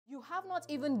you have not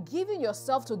even given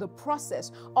yourself to the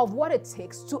process of what it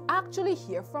takes to actually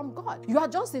hear from God. You are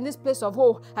just in this place of,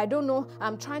 oh, I don't know,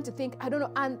 I'm trying to think, I don't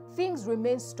know, and things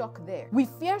remain stuck there. We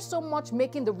fear so much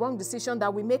making the wrong decision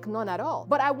that we make none at all.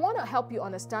 But I want to help you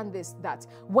understand this, that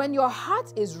when your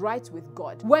heart is right with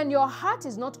God, when your heart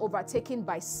is not overtaken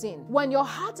by sin, when your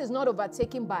heart is not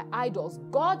overtaken by idols,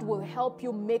 God will help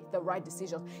you make the right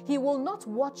decisions. He will not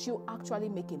watch you actually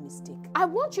make a mistake. I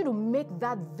want you to make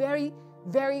that very,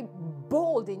 very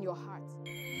bold in your heart.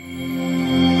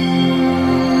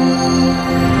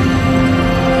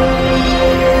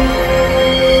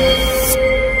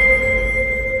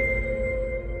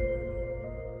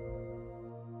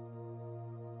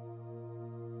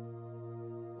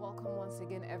 Welcome once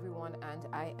again, everyone, and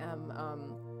I am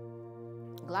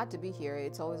glad to be here.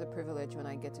 It's always a privilege when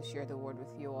I get to share the word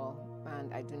with you all,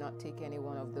 and I do not take any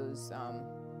one of those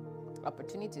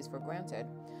opportunities for granted.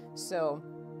 So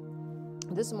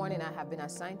this morning I have been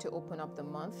assigned to open up the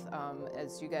month.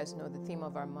 As you guys know, the theme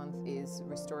of our month is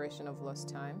restoration of lost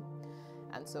time.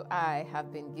 And so I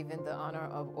have been given the honor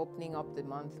of opening up the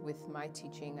month with my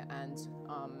teaching. And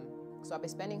so I'll be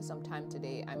spending some time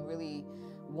today. I'm really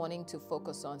wanting to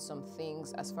focus on some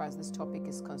things as far as this topic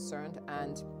is concerned.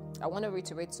 And I want to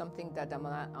reiterate something that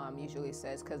Damola usually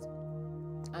says, because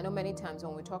I know many times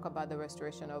when we talk about the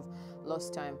restoration of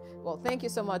lost time, well, thank you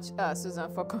so much,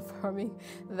 Susan, for confirming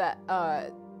that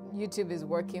YouTube is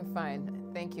working fine.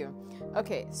 Thank you.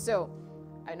 Okay, so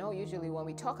I know usually when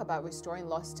we talk about restoring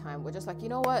lost time, we're just like, you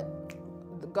know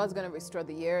what? God's going to restore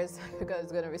the years.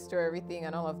 God's going to restore everything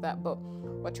and all of that. But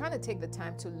we're trying to take the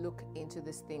time to look into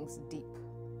these things deep,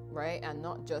 right? And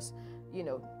not just,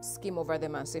 skim over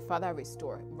them and say, Father,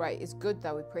 restore, right? It's good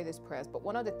that we pray these prayers. But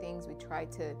one of the things we try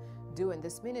to do in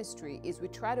this ministry is we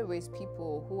try to raise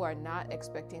people who are not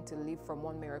expecting to live from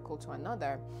one miracle to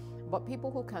another, but people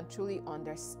who can truly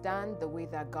understand the way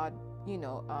that God,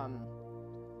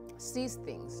 sees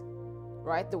things,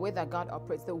 right? The way that God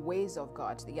operates, the ways of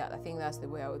God. Yeah, I think that's the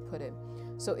way I would put it.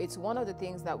 So it's one of the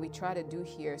things that we try to do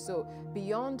here. So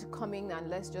beyond coming and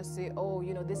let's just say, oh,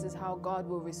 this is how God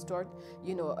will restore,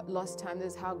 lost time.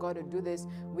 This is how God will do this.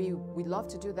 We love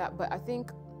to do that. But I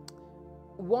think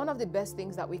one of the best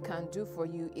things that we can do for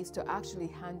you is to actually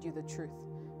hand you the truth,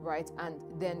 right? And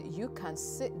then you can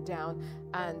sit down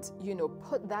and,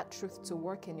 put that truth to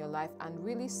work in your life and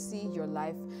really see your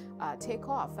life take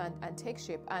off and take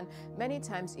shape. And many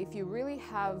times, if you really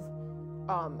have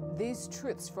these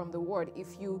truths from the word,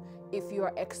 if you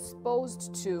are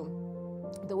exposed to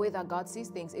the way that God sees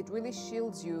things, it really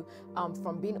shields you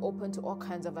from being open to all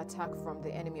kinds of attack from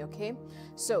the enemy, okay?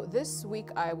 So this week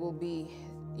I will be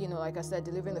like I said,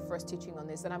 delivering the first teaching on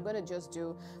this. And I'm going to just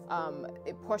do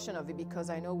a portion of it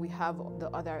because I know we have the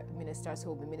other ministers who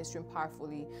will be ministering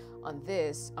powerfully on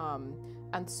this.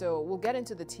 And so we'll get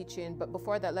into the teaching. But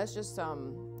before that, let's just,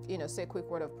 say a quick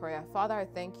word of prayer. Father, I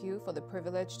thank you for the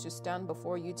privilege to stand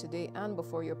before you today and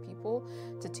before your people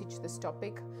to teach this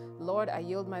topic. Lord, I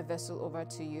yield my vessel over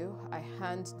to you. I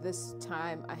hand this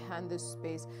time, I hand this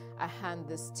space, I hand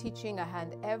this teaching, I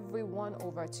hand everyone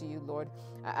over to you, Lord.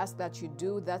 I ask that you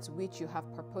do that which you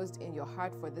have proposed in your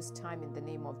heart for this time in the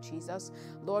name of Jesus.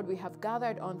 Lord, we have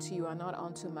gathered unto you and not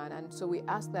unto man. And so we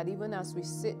ask that even as we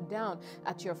sit down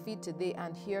at your feet today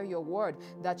and hear your word,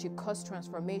 that you cause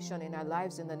transformation in our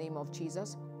lives in the name of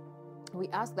Jesus. We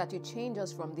ask that you change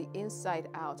us from the inside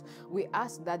out. We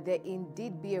ask that there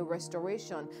indeed be a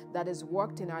restoration that is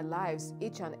worked in our lives,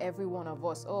 each and every one of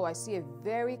us. Oh, I see a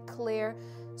very clear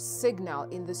signal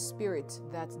in the spirit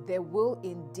that there will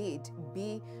indeed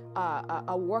be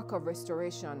a work of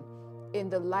restoration in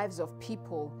the lives of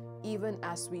people, even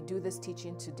as we do this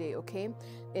teaching today, okay?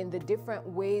 In the different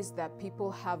ways that people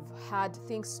have had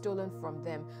things stolen from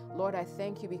them. Lord, I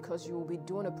thank you because you will be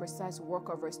doing a precise work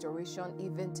of restoration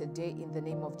even today in the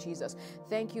name of Jesus.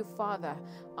 Thank you, Father.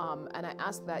 And I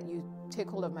ask that you take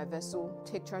hold of my vessel,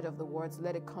 take charge of the words,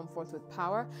 let it come forth with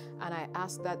power. And I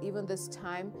ask that even this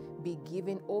time be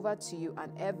given over to you,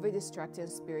 and every distracting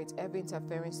spirit, every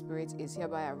interfering spirit is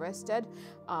hereby arrested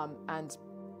and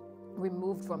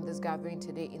removed from this gathering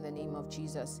today in the name of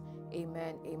Jesus.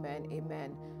 Amen, amen,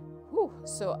 amen. Whew.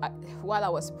 So while I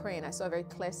was praying, I saw a very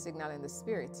clear signal in the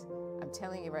spirit. I'm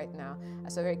telling you right now, I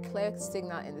saw a very clear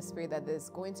signal in the spirit that there's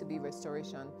going to be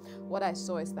restoration. What I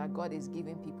saw is that God is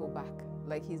giving people back.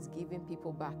 Like he's giving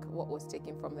people back what was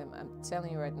taken from them. I'm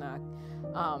telling you right now,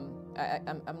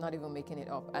 I'm not even making it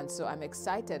up. And so I'm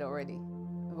excited already.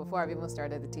 Before I've even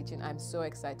started the teaching, I'm so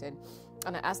excited.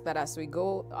 And I ask that as we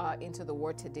go into the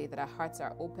word today, that our hearts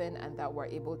are open and that we're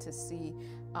able to see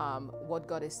what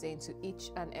God is saying to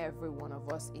each and every one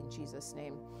of us in Jesus'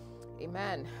 name.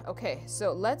 Amen. Okay,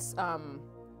 so let's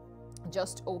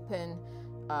just open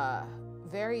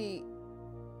very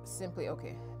simply.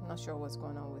 Okay, I'm not sure what's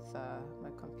going on with my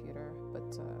computer,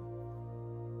 but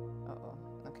uh-oh.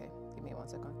 Okay, give me 1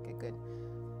 second. Okay, good.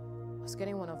 I was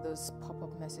getting one of those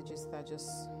pop-up messages that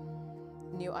just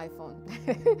new iPhone.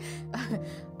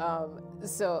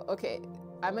 So okay,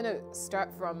 I'm gonna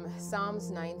start from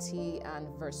Psalms 90 and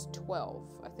verse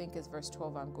 12. I think it's verse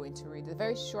 12 I'm going to read. A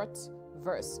very short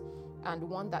verse and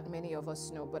one that many of us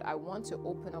know, but I want to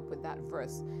open up with that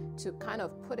verse to kind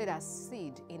of put it as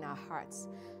seed in our hearts,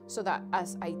 so that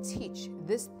as I teach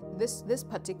this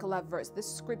particular verse, this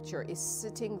scripture is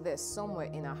sitting there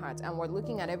somewhere in our hearts, and we're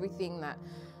looking at everything that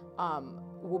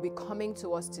will be coming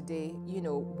to us today, you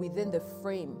know, within the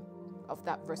frame of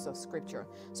that verse of scripture.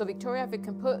 So Victoria, if you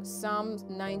can put Psalms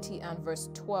 90 and verse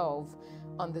 12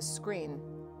 on the screen,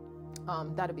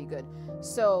 that'd be good.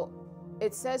 So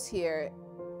it says here,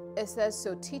 it says,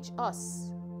 so teach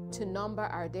us to number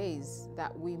our days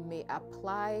that we may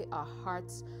apply our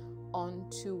hearts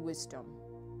unto wisdom.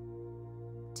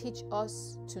 Teach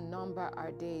us to number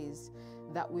our days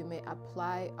that we may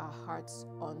apply our hearts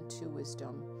unto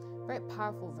wisdom. Very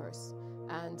powerful verse,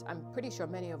 and I'm pretty sure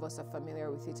many of us are familiar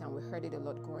with it, and we heard it a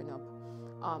lot growing up.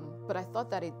 But I thought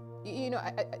that it, you know,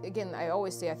 I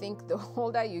always say, I think the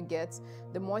older you get,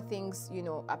 the more things, you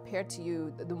know, appear to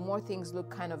you, the more things look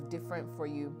kind of different for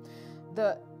you.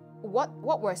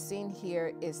 What we're seeing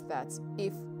here is that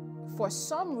if for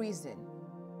some reason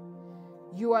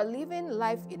you are living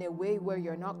life in a way where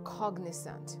you're not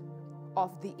cognizant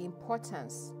of the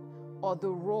importance or the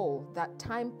role that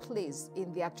time plays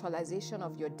in the actualization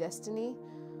of your destiny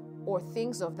or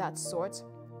things of that sort,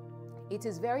 it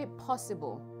is very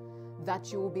possible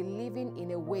that you will be living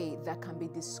in a way that can be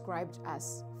described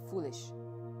as foolish.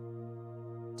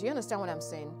 Do you understand what I'm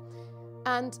saying?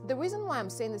 And the reason why I'm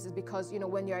saying this is because, you know,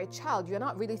 when you're a child, you're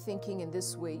not really thinking in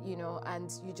this way, you know,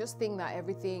 and you just think that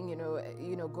everything, you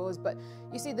know, goes. But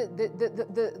you see,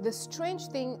 the strange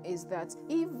thing is that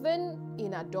even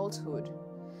in adulthood,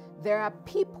 there are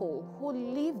people who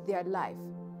live their life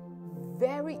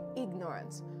very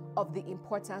ignorant of the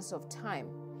importance of time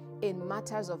in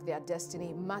matters of their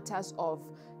destiny, matters of,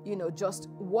 you know, just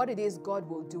what it is God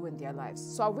will do in their lives.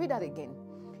 So I'll read that again.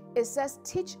 It says,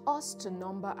 teach us to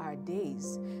number our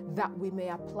days that we may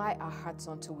apply our hearts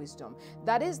unto wisdom.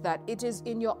 That is, that it is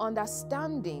in your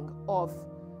understanding of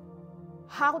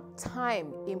how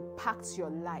time impacts your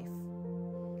life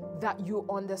that you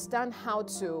understand how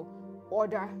to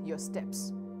order your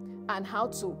steps and how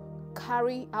to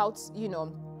carry out, you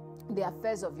know, the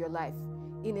affairs of your life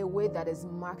in a way that is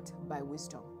marked by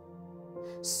wisdom.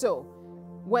 So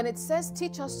when it says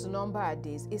teach us to number our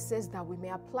days, it says that we may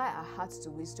apply our hearts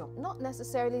to wisdom. Not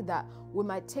necessarily that we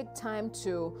might take time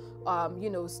to, you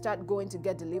know, start going to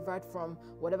get delivered from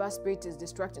whatever spirit is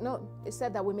distracting. No, it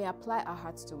said that we may apply our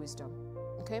hearts to wisdom.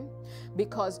 Okay?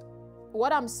 Because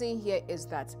what I'm saying here is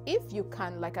that if you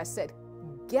can, like I said,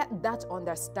 get that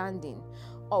understanding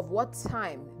of what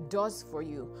time does for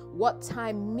you, what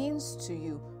time means to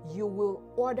you, you will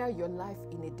order your life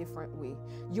in a different way.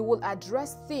 You will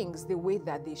address things the way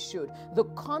that they should. The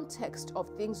context of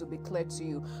things will be clear to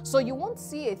you. So you won't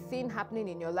see a thing happening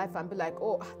in your life and be like,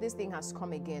 oh, this thing has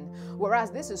come again.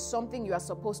 Whereas this is something you are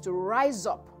supposed to rise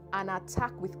up and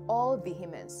attack with all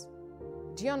vehemence.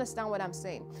 Do you understand what I'm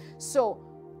saying? So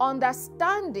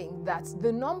understanding that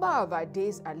the number of our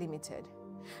days are limited.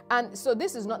 And so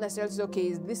this is not necessarily,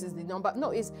 okay, this is the number.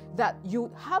 No, it's that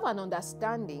you have an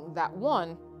understanding that,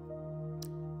 one,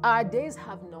 our days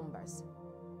have numbers.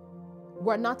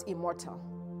 We're not immortal.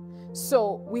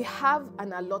 So we have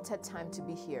an allotted time to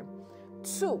be here.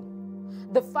 Two,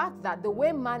 the fact that the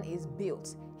way man is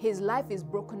built, his life is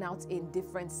broken out in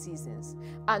different seasons.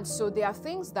 And so there are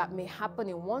things that may happen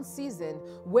in one season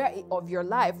of your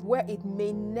life where it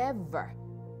may never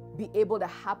be able to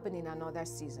happen in another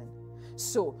season.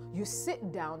 So you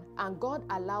sit down and God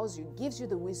allows you, gives you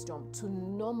the wisdom to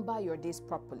number your days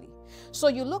properly. So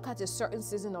you look at a certain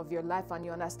season of your life and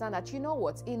you understand that, you know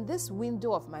what, in this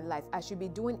window of my life, I should be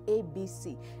doing A, B,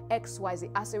 C, X, Y, Z.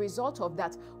 As a result of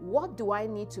that, what do I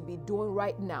need to be doing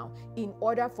right now in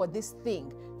order for this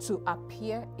thing to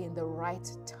appear in the right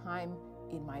time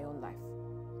in my own life?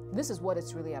 This is what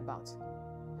it's really about.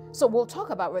 So we'll talk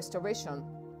about restoration.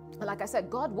 And like I said,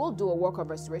 God will do a work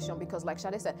of restoration because, like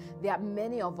Shade said, there are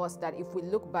many of us that if we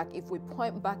look back, if we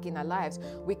point back in our lives,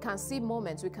 we can see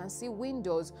moments, we can see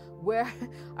windows where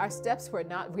our steps were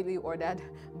not really ordered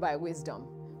by wisdom.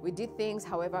 We did things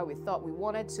however we thought we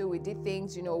wanted to. We did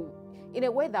things, you know, in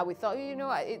a way that we thought, you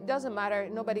know, it doesn't matter,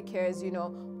 nobody cares, you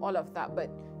know, all of that. But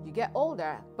you get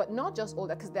older, but not just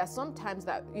older, because there are some times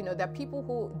that, you know, there are people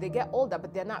who they get older,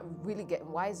 but they're not really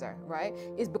getting wiser, right?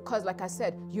 It's because, like I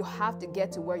said, you have to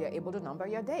get to where you're able to number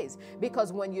your days.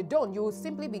 Because when you don't, you will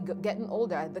simply be getting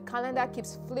older. The calendar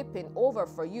keeps flipping over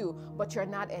for you, but you're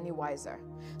not any wiser.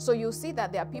 So you'll see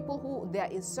that there are people who they're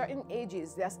in certain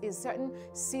ages, they're in certain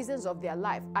seasons of their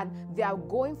life, and they are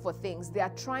going for things. They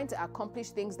are trying to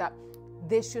accomplish things that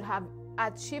they should have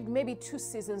achieved maybe 2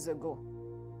 seasons ago.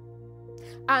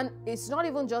 And it's not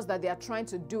even just that they are trying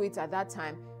to do it at that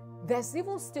time. There's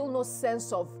even still no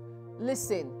sense of,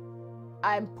 listen,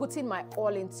 I'm putting my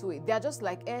all into it. They're just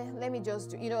like, let me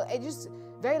just do, you know, it's just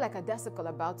very lackadaisical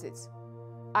about it.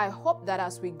 I hope that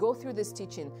as we go through this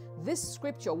teaching, this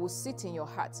scripture will sit in your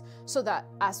heart, so that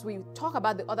as we talk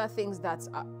about the other things that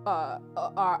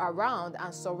are around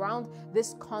and surround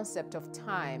this concept of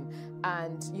time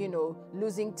and, you know,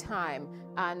 losing time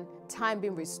and time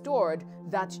being restored,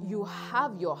 that you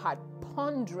have your heart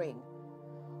pondering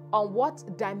on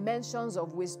what dimensions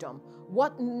of wisdom,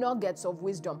 what nuggets of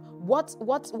wisdom,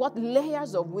 what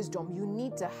layers of wisdom you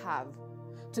need to have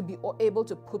to be able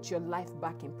to put your life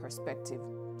back in perspective.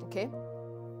 Okay?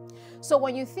 So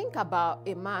when you think about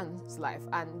a man's life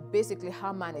and basically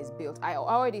how man is built, I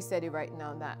already said it right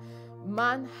now that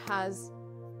man has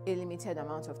a limited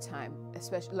amount of time,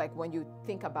 especially like when you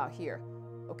think about here.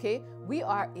 Okay? We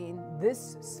are in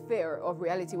this sphere of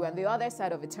reality. We're on the other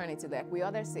side of eternity, like we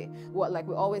always say.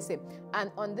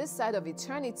 And on this side of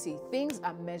eternity, things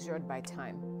are measured by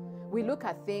time. We look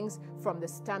at things from the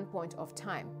standpoint of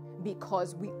time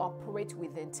because we operate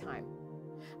within time.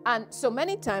 And so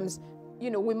many times, you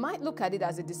know, we might look at it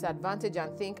as a disadvantage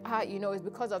and think, you know, it's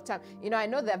because of time. You know, I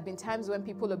know there have been times when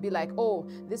people will be like, oh,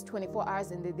 this 24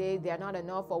 hours in the day, they're not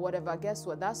enough or whatever. Guess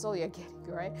what? That's all you're getting,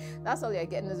 right? That's all you're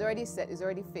getting. It's already set. It's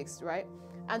already fixed, right?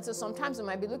 And so sometimes we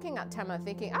might be looking at time and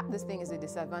thinking, this thing is a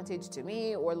disadvantage to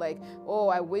me, or like, oh,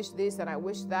 I wish this and I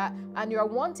wish that. And you're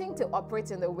wanting to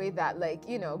operate in the way that, like,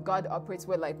 you know, God operates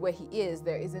where he is,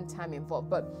 there isn't time involved.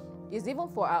 But it's even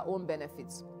for our own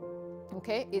benefits.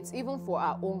 Okay, it's even for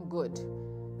our own good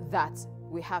that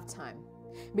we have time,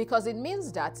 because it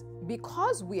means that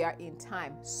because we are in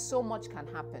time, so much can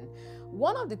happen.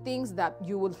 One of the things that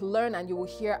you will learn and you will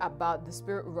hear about the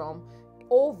spirit realm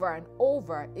over and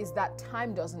over is that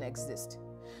time doesn't exist.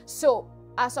 So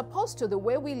as opposed to the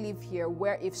way we live here,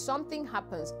 where if something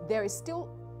happens, there is still,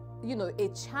 you know, a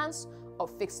chance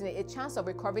of fixing it, a chance of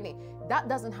recovering it. That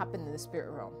doesn't happen in the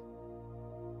spirit realm.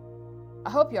 I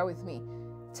hope you're with me.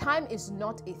 Time is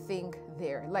not a thing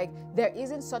there. Like, there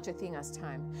isn't such a thing as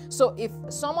time. So if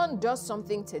someone does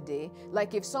something today,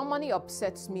 like if somebody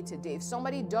upsets me today, if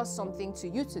somebody does something to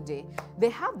you today, they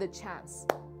have the chance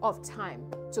of time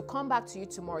to come back to you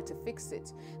tomorrow to fix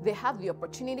it. They have the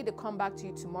opportunity to come back to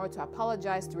you tomorrow to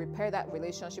apologize, to repair that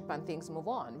relationship, and things move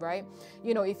on, right?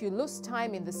 You know, if you lose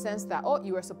time in the sense that, oh,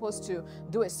 you were supposed to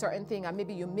do a certain thing and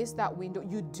maybe you missed that window,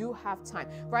 you do have time,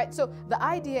 right? So the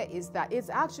idea is that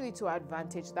it's actually to our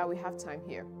advantage that we have time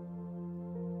here.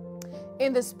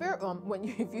 In the spirit realm,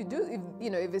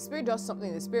 if the spirit does something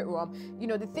in the spirit realm, you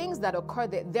know, the things that occur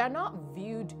there, they're not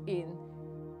viewed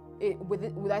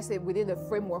within the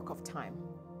framework of time.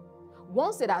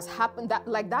 Once it has happened,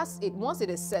 that's it. Once it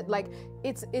is said, like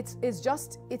it's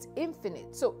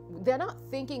infinite. So they're not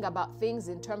thinking about things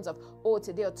in terms of, oh,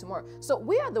 today or tomorrow. So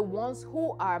we are the ones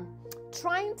who are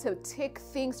trying to take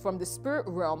things from the spirit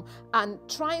realm and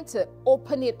trying to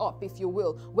open it up, if you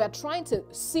will. We're trying to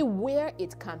see where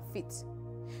it can fit.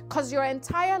 Because your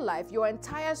entire life, your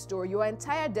entire story, your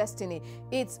entire destiny,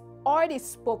 it's already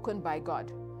spoken by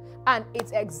God. And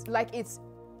it's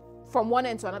from one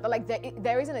end to another. Like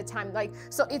there isn't a time. Like,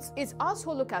 so it's us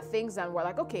who look at things and we're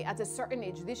like, okay, at a certain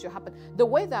age, this should happen. The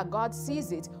way that God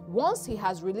sees it, once he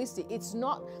has released it, he's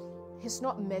not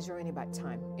measuring it by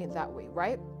time in that way,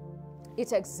 right?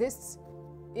 It exists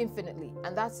infinitely,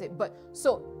 and that's it. But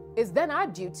so it's then our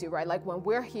duty, right? Like when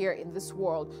we're here in this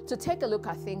world, to take a look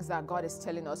at things that God is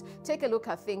telling us, take a look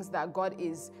at things that God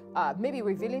is maybe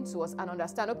revealing to us, and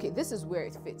understand, okay, this is where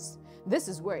it fits. This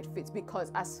is where it fits,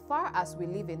 because as far as we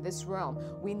live in this realm,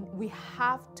 we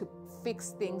have to fix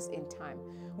things in time.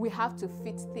 We have to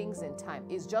fit things in time.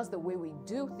 It's just the way we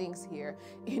do things here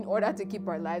in order to keep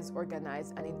our lives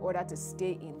organized and in order to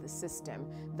stay in the system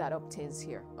that obtains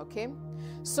here, okay?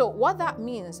 So what that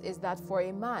means is that for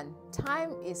a man,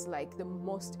 time is like the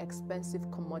most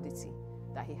expensive commodity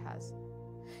that he has.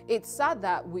 It's sad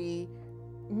that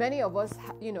many of us,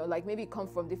 you know, like maybe come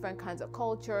from different kinds of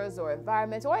cultures or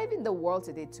environments, or even the world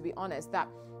today, to be honest, that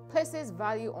places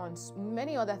value on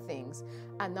many other things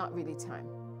and not really time.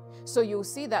 So you'll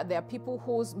see that there are people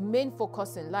whose main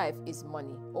focus in life is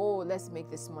money. Oh, let's make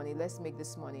this money. Let's make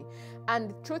this money. And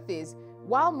the truth is,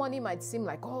 while money might seem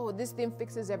like, oh, this thing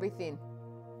fixes everything,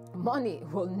 money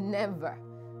will never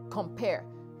compare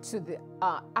to the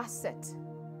asset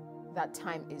that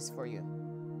time is for you.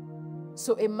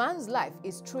 So a man's life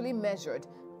is truly measured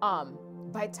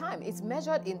by time. It's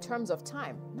measured in terms of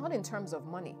time, not in terms of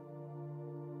money.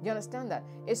 You understand that?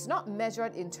 It's not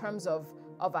measured in terms of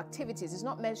activities. It's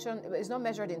not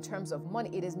measured in terms of money.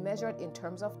 It is measured in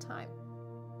terms of time.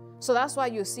 So that's why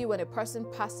you see when a person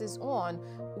passes on,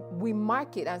 we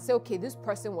mark it and say, okay, this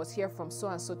person was here from so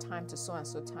and so time to so and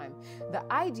so time. The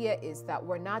idea is that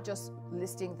we're not just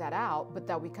listing that out, but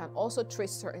that we can also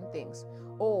trace certain things.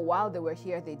 Oh, while they were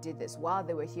here, they did this. While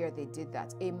they were here, they did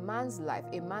that. A man's life,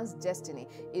 a man's destiny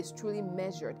is truly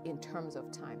measured in terms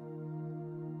of time.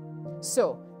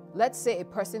 So let's say a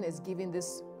person is given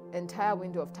this entire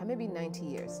window of time, maybe 90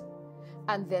 years.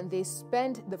 And then they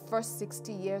spend the first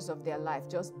 60 years of their life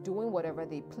just doing whatever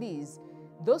they please.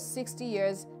 Those 60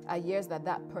 years are years that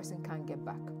that person can't get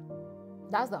back.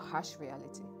 That's the harsh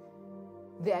reality.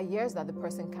 There are years that the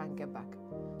person can't get back.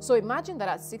 So imagine that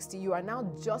at 60, you are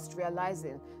now just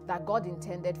realizing that God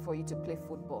intended for you to play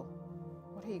football.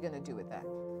 What are you going to do with that?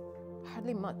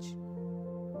 Hardly much.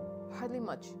 Hardly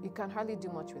much. You can hardly do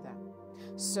much with that.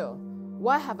 So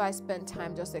why have I spent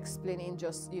time just explaining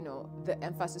the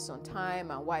emphasis on time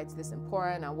and why it's this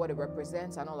important and what it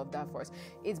represents and all of that for us?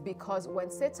 It's because when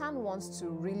Satan wants to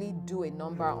really do a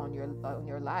number on your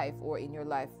life or in your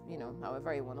life,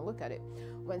 however you want to look at it,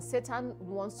 when Satan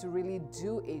wants to really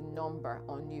do a number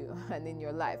on you and in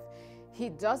your life, he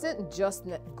doesn't just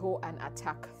go and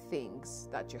attack things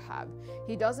that you have.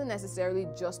 He doesn't necessarily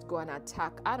just go and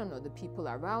attack, the people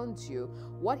around you.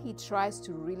 What he tries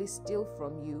to really steal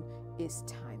from you is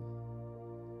time.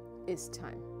 It's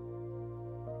time.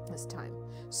 It's time.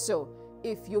 So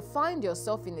if you find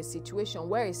yourself in a situation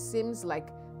where it seems like,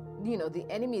 the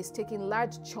enemy is taking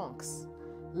large chunks,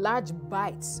 large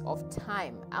bites of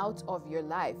time out of your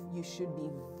life, you should be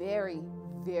very,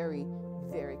 very,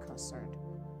 very concerned.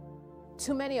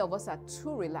 Too many of us are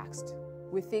too relaxed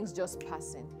with things just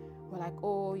passing. We're like,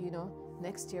 oh,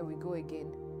 next year we go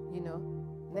again.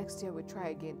 Next year we try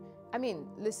again. I mean,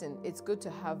 listen, it's good to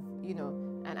have,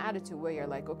 an attitude where you're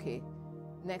like, okay,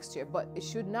 next year. But it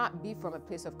should not be from a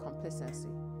place of complacency.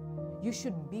 You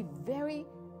should be very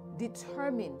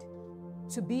determined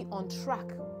to be on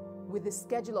track with the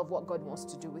schedule of what God wants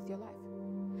to do with your life.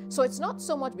 So it's not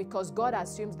so much because God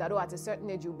assumes that, at a certain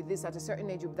age you'll be this, at a certain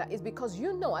age you'll be that. It's because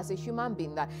as a human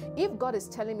being that if God is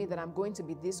telling me that I'm going to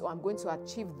be this or I'm going to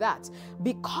achieve that,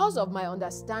 because of my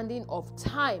understanding of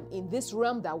time in this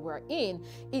realm that we're in,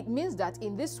 it means that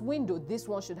in this window, this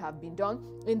one should have been done.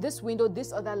 In this window,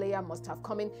 this other layer must have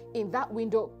come in. In that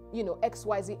window, X,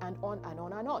 Y, Z, and on and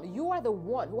on and on. You are the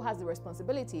one who has the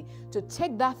responsibility to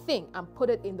take that thing and put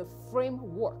it in the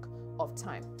framework of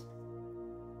time.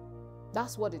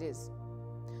 That's what it is.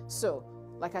 So,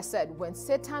 like I said, when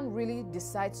Satan really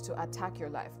decides to attack your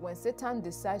life, when Satan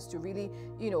decides to really,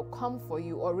 come for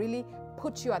you or really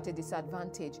put you at a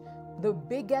disadvantage, the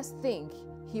biggest thing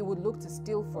he would look to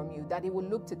steal from you, that he would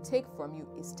look to take from you,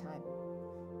 is time.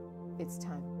 It's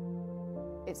time.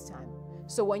 It's time.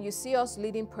 So when you see us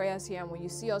leading prayers here and when you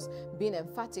see us being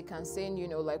emphatic and saying,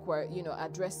 like we're,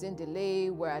 addressing delay,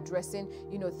 we're addressing,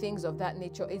 things of that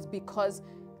nature, it's because,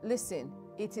 listen,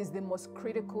 it is the most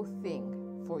critical thing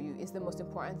for you. It's the most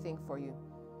important thing for you.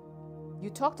 You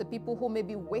talk to people who may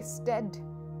be wasted,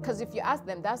 because if you ask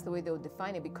them, that's the way they'll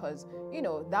define it, because,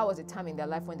 that was a time in their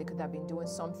life when they could have been doing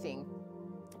something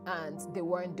and they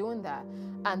weren't doing that.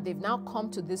 And they've now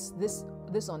come to this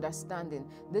understanding,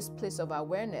 this place of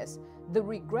awareness. The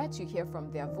regret you hear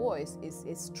from their voice is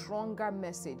a stronger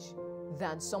message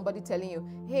than somebody telling you,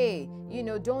 hey,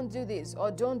 don't do this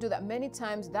or don't do that. Many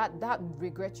times that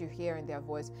regret you hear in their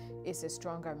voice is a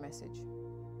stronger message.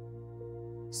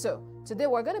 So today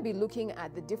we're going to be looking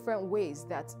at the different ways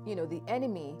that, the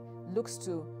enemy looks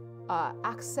to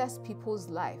access people's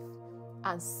life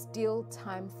and steal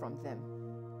time from them.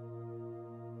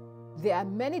 There are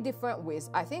many different ways.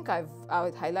 I think I've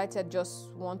highlighted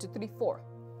just 1, 2, 3,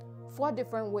 4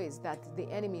 different ways that the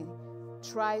enemy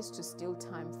tries to steal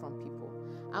time from people.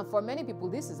 And for many people,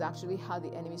 this is actually how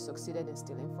the enemy succeeded in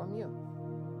stealing from you.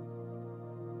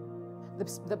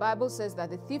 The Bible says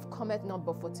that the thief cometh not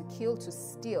but for to kill, to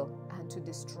steal, and to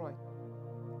destroy.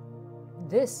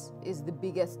 This is the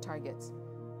biggest target.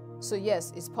 So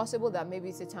yes, it's possible that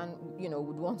maybe Satan,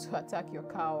 would want to attack your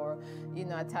car or,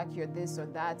 attack your this or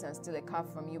that and steal a car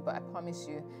from you. But I promise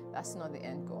you, that's not the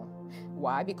end goal.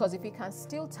 Why? Because if he can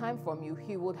steal time from you,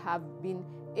 he would have been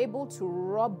able to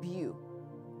rob you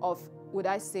of, would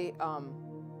I say,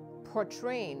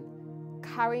 portraying,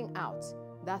 carrying out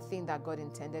that thing that God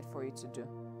intended for you to do.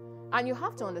 And you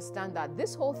have to understand that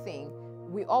this whole thing,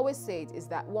 we always say it, is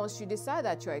that once you decide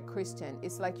that you're a Christian,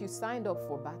 it's like you signed up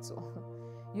for battle.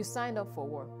 You signed up for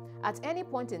war. At any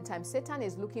point in time, Satan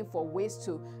is looking for ways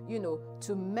to,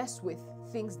 to mess with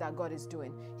things that God is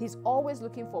doing. He's always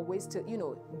looking for ways to,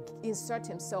 insert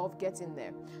himself, get in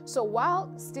there. So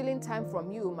while stealing time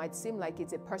from you might seem like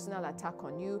it's a personal attack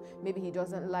on you, maybe he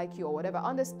doesn't like you or whatever,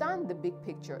 understand the big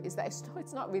picture is that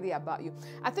it's not really about you.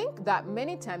 I think that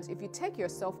many times if you take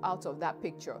yourself out of that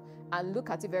picture and look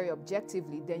at it very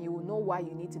objectively, then you will know why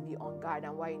you need to be on guard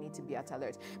and why you need to be at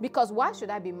alert. Because why should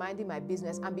I be minding my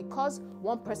business? And because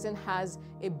one person has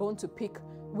a bone to pick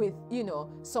with,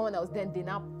 someone else, then they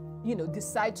now,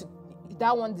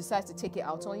 that one decides to take it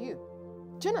out on you.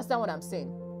 Do you understand what I'm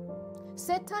saying?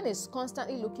 Satan is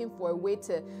constantly looking for a way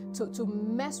to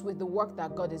mess with the work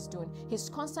that God is doing. He's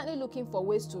constantly looking for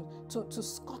ways to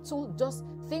scuttle just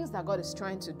things that God is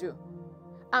trying to do.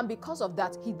 And because of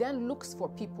that, he then looks for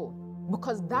people,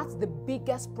 because that's the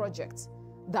biggest project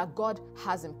that God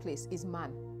has in place is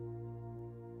man.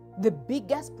 The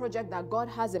biggest project that God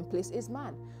has in place is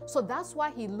man. So that's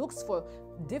why he looks for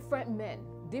different men,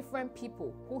 different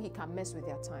people who he can mess with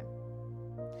their time.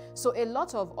 So a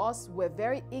lot of us were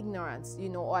very ignorant,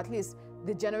 or at least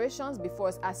the generations before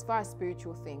us, as far as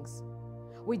spiritual things.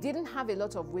 We didn't have a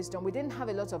lot of wisdom. We didn't have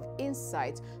a lot of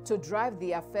insight to drive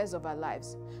the affairs of our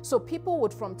lives. So people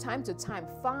would from time to time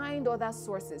find other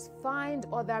sources, find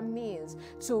other means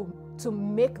to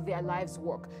make their lives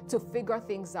work, to figure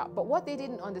things out. But what they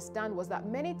didn't understand was that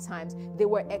many times they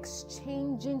were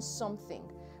exchanging something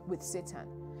with Satan.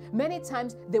 Many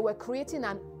times they were creating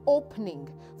an opening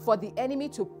for the enemy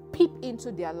to peep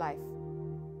into their life.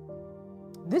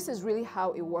 This is really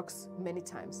how it works many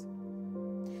times.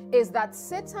 Is that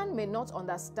Satan may not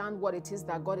understand what it is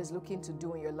that God is looking to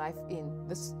do in your life in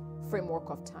this framework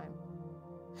of time.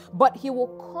 But he will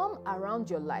come around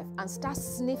your life and start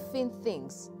sniffing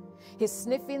things. He's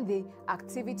sniffing the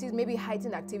activities, maybe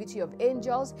heightened activity of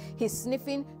angels. He's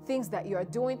sniffing things that you're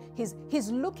doing.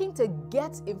 He's looking to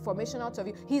get information out of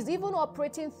you. He's even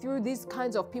operating through these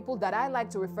kinds of people that I like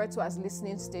to refer to as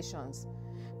listening stations.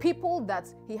 People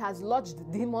that he has lodged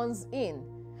demons in.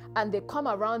 And they come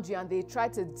around you and they try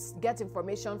to get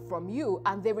information from you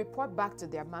and they report back to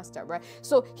their master, right?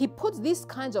 So he puts these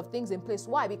kinds of things in place.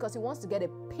 Why? Because he wants to get a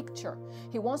picture.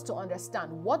 He wants to understand,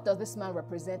 what does this man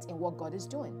represent in what God is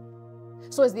doing?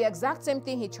 So it's the exact same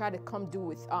thing he tried to come do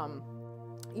with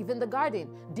even the garden.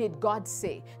 Did God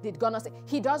say? Did God not say?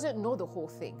 He doesn't know the whole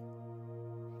thing.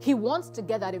 He wants to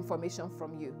get that information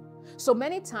from you. So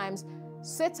many times,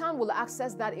 Satan will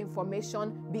access that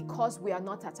information because we are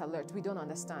not at alert. We don't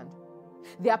understand.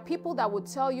 There are people that will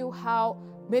tell you how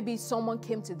maybe someone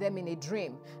came to them in a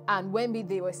dream, and when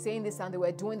they were saying this and they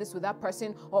were doing this with that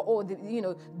person, or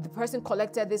the person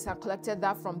collected this and collected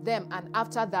that from them, and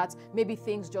after that, maybe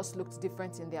things just looked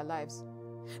different in their lives.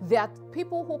 There are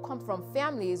people who come from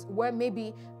families where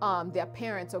maybe their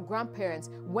parents or grandparents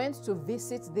went to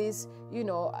visit this,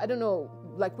 I don't know,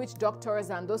 like witch doctors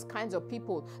and those kinds of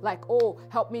people, like, oh,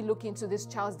 help me look into this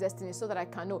child's destiny so that I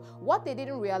can know. What they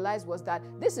didn't realize was that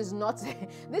this is not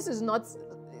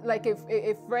like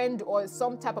a friend or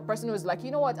some type of person who is like,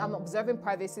 you know what, I'm observing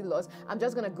privacy laws, I'm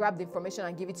just going to grab the information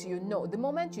and give it to you. No, the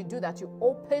moment you do that, you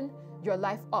open your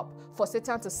life up for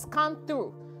Satan to scan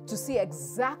through to see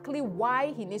exactly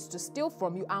why he needs to steal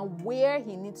from you and where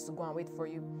he needs to go and wait for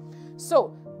you.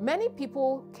 So many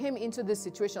people came into this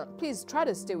situation. Please try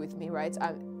to stay with me, right?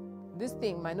 This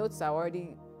thing, my notes are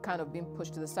already kind of being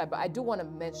pushed to the side, but I do want to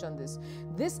mention this.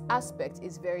 This aspect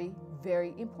is very,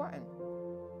 very important.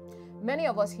 Many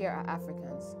of us here are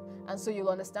Africans, and so you'll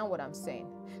understand what I'm saying.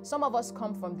 Some of us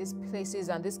come from these places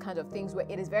and these kinds of things where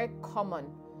it is very common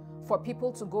for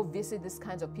people to go visit these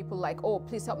kinds of people, like, oh,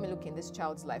 please help me look in this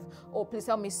child's life. Oh, please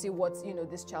help me see what,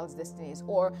 this child's destiny is.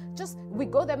 Or just, we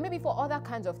go there maybe for other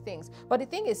kinds of things. But the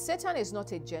thing is, Satan is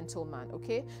not a gentleman,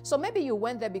 okay? So maybe you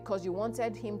went there because you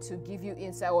wanted him to give you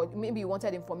insight, or maybe you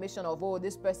wanted information of, oh,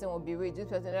 this person will be rich, this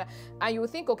person, and you would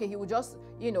think, okay, he would just,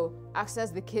 access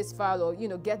the case file,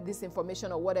 or, get this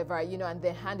information or whatever, and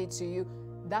then hand it to you.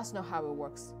 That's not how it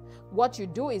works. What you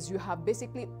do is you have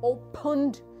basically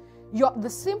opened the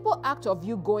simple act of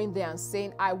you going there and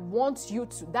saying, I want you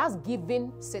to, that's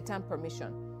giving Satan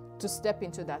permission to step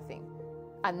into that thing.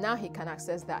 And now he can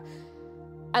access that.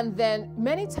 And then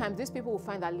many times these people will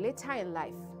find that later in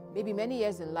life, maybe many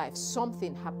years in life,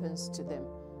 something happens to them.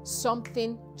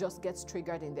 Something just gets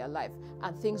triggered in their life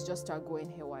and things just start going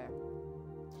haywire.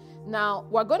 Now,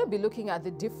 we're going to be looking at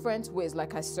the different ways,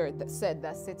 like I said, that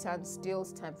Satan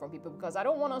steals time from people, because I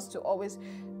don't want us to always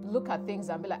look at things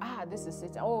and be like, this is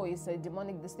Satan. Oh, it's a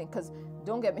demonic, this thing. Because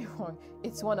don't get me wrong,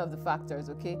 it's one of the factors,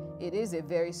 okay? It is a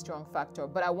very strong factor.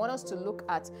 But I want us to look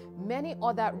at many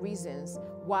other reasons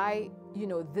why,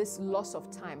 this loss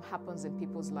of time happens in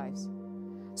people's lives.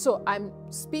 So I'm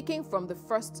speaking from the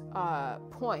first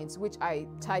point, which I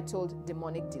titled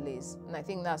demonic delays. And I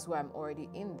think that's where I'm already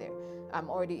in there. I'm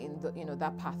already in the,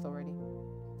 that path already.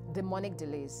 Demonic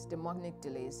delays.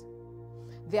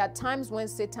 There are times when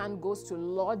Satan goes to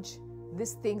lodge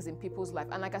these things in people's life.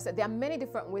 And like I said, there are many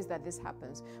different ways that this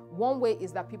happens. One way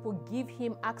is that people give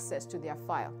him access to their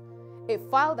file. A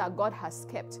file that God has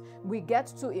kept. We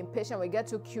get too impatient, we get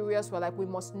too curious, we're like, we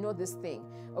must know this thing,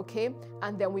 okay?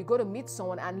 And then we go to meet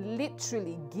someone and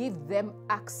literally give them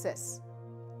access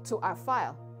to our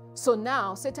file. So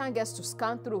now Satan gets to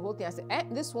scan through the whole thing and say,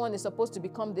 this one is supposed to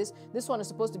become this one is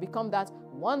supposed to become that.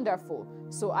 Wonderful.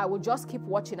 So I will just keep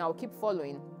watching, I will keep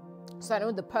following, so I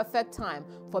know the perfect time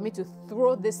for me to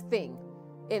throw this thing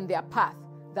in their path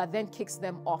that then kicks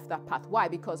them off that path. Why?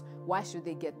 Because why should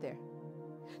they get there?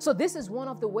 So this is one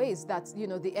of the ways that,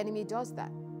 the enemy does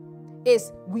that,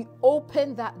 is we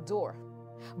open that door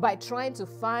by trying to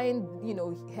find,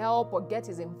 help or get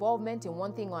his involvement in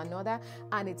one thing or another.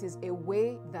 And it is a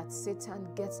way that Satan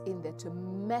gets in there to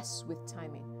mess with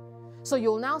timing. So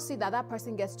you'll now see that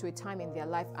person gets to a time in their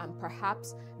life and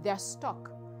perhaps they're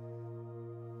stuck.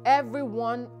 Every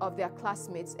one of their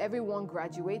classmates, everyone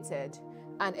graduated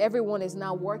and everyone is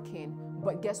now working.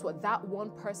 But guess what? That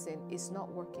one person is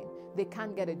not working. They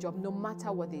can't get a job no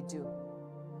matter what they do.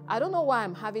 I don't know why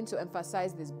I'm having to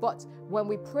emphasize this, but when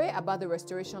we pray about the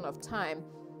restoration of time,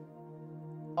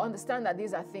 understand that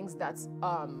these are things that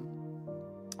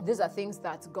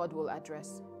God will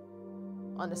address.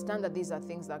 Understand that these are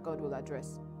things that God will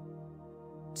address.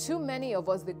 Too many of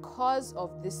us, the cause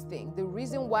of this thing, the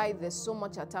reason why there's so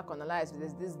much attack on our lives,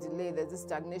 there's this delay, there's this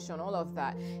stagnation, all of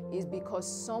that, is because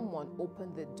someone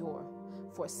opened the door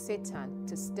for Satan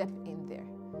to step in there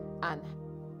and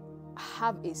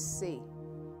have a say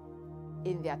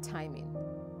in their timing,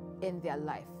 in their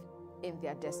life, in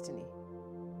their destiny.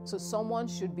 So someone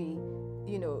should be,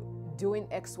 doing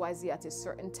XYZ at a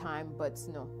certain time, but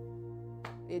no.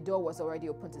 A door was already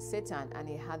open to Satan and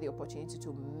he had the opportunity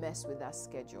to mess with that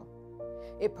schedule.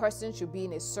 A person should be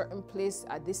in a certain place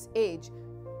at this age,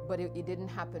 but it didn't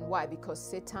happen. Why? Because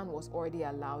Satan was already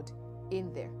allowed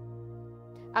in there.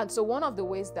 And so one of the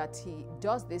ways that he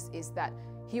does this is that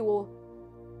he will...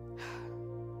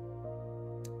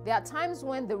 There are times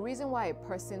when the reason why a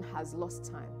person has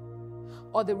lost time,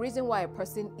 or the reason why a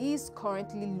person is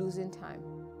currently losing time,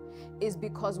 is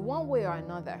because one way or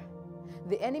another,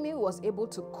 the enemy was able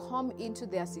to come into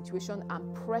their situation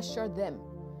and pressure them,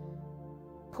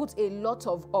 put a lot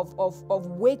of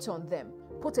weight on them,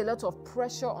 put a lot of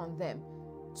pressure on them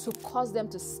to cause them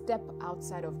to step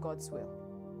outside of God's will,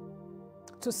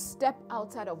 to step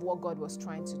outside of what God was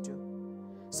trying to do.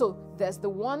 So there's the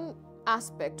one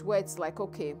aspect where it's like,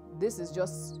 okay, this is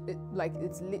just like,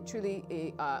 it's literally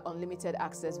a unlimited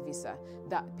access visa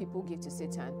that people give to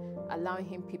Satan, allowing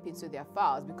him peep into their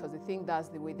files because they think that's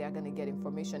the way they're going to get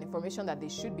information that they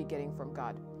should be getting from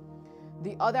God.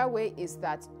 The other way is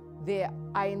that they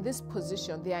are in this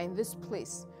position, they are in this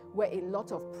place where a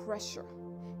lot of pressure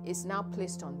is now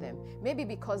placed on them. Maybe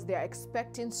because they are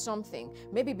expecting something,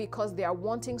 maybe because they are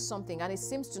wanting something and it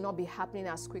seems to not be happening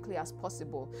as quickly as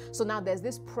possible. So now there's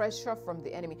this pressure from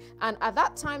the enemy. And at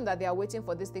that time that they are waiting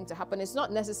for this thing to happen, it's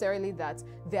not necessarily that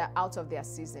they're out of their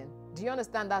season. Do you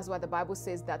understand? That's why the Bible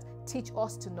says that teach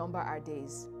us to number our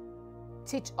days.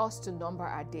 Teach us to number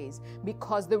our days.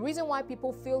 Because the reason why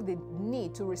people feel the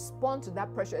need to respond to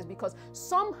that pressure is because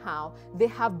somehow they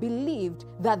have believed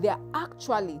that they're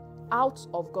actually out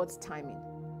of God's timing.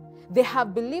 They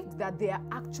have believed that they are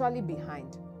actually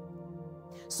behind.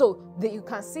 So that you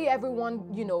can see everyone,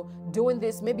 doing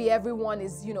this. Maybe everyone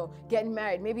is, getting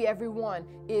married. Maybe everyone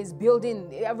is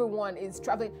building. Everyone is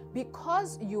traveling.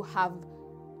 Because you have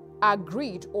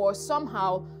agreed or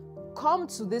somehow come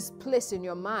to this place in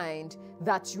your mind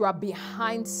that you are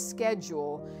behind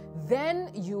schedule, then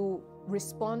you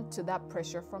respond to that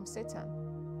pressure from Satan.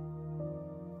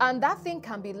 And that thing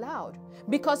can be loud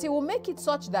because he will make it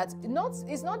such that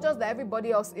it's not just that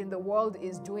everybody else in the world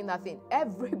is doing that thing.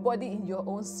 Everybody in your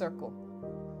own circle.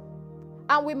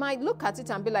 And we might look at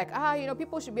it and be like,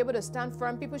 people should be able to stand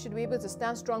firm. People should be able to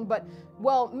stand strong. But,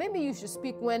 well, maybe you should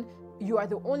speak when you are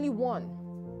the only one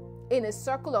in a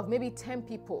circle of maybe 10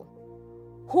 people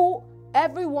who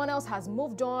Everyone else has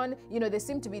moved on. They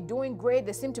seem to be doing great.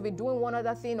 They seem to be doing one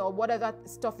other thing or whatever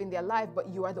stuff in their life, but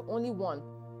you are the only one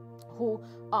who,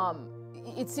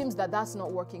 it seems that that's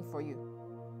not working for you.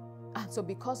 And so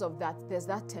because of that, there's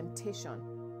that temptation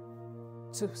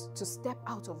to step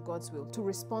out of God's will, to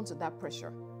respond to that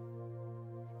pressure.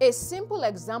 A simple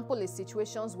example is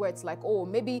situations where it's like, oh,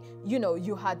 maybe,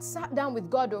 you had sat down with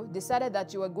God or decided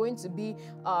that you were going to be,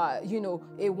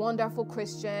 a wonderful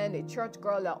Christian, a church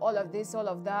girl, and all of this, all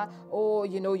of that. Oh,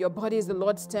 your body is the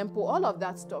Lord's temple, all of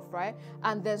that stuff, right?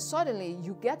 And then suddenly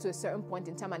you get to a certain point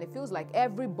in time and it feels like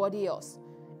everybody else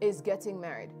is getting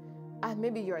married. And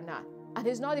maybe you're not. And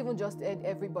it's not even just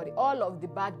everybody. All of the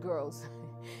bad girls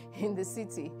in the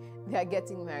city, they are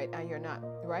getting married and you're not,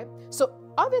 right? So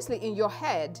obviously in your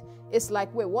head, it's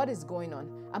like, wait, what is going on?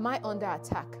 Am I under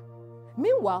attack?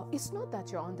 Meanwhile, it's not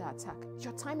that you're under attack.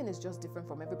 Your timing is just different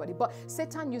from everybody. But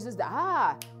Satan uses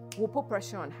we'll put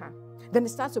pressure on her. Then it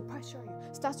starts to pressure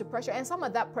you, And some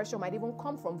of that pressure might even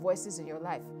come from voices in your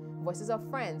life. Voices of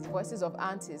friends, voices of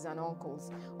aunties and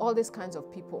uncles, all these kinds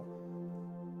of people.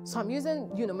 So I'm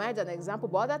using, marriage as an example,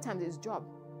 but other times it's job.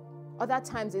 Other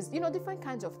times it's, different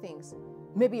kinds of things.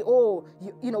 Maybe,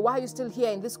 why are you still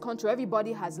here in this country?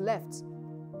 Everybody has left.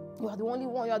 You are the only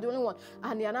one.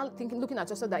 And you're now looking at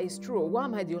yourself that it's true. Why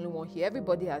am I the only one here?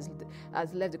 Everybody has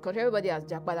left the country. Everybody has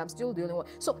jacked, but I'm still the only one.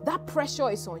 So that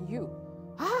pressure is on you.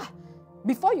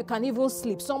 Before you can even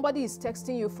sleep, somebody is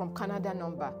texting you from Canada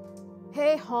number.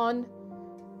 Hey, hon.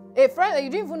 A friend, you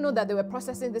didn't even know that they were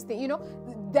processing this thing.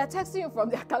 They're texting you from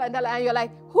their calendar and you're like,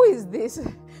 who is this?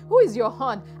 Who is your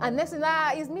hon? And next thing,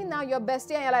 it's me now, your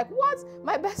bestie. And you're like, what?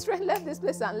 My best friend left this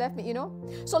place and left me,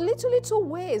 So little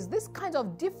ways, this kind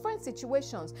of different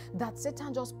situations that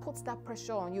Satan just puts that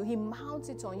pressure on you. He mounts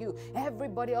it on you.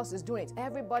 Everybody else is doing it.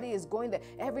 Everybody is going there.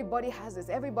 Everybody has this.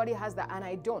 Everybody has that. And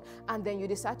I don't. And then you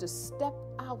decide to step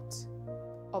out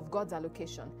of God's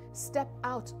allocation, step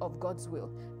out of God's will,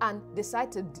 and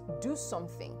decide to do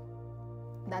something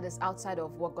that is outside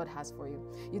of what God has for you.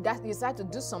 You decide to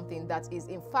do something that is,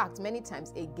 in fact, many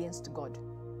times against God.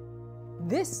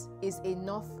 This is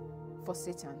enough for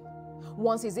Satan.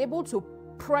 Once he's able to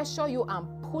pressure you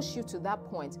and push you to that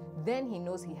point, then he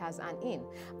knows he has an in.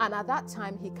 And at that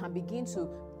time, he can begin to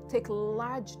take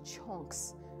large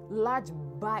chunks, large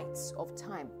bites of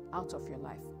time out of your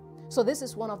life. So this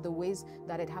is one of the ways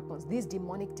that it happens. These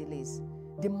demonic delays.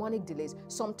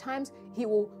 Sometimes he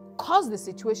will cause the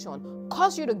situation,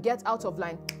 cause you to get out of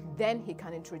line, then he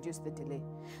can introduce the delay.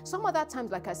 Some other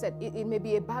times, like I said, it may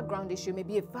be a background issue,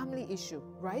 maybe a family issue,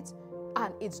 right?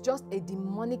 And it's just a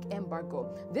demonic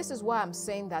embargo. This is why I'm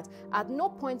saying that at no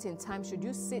point in time should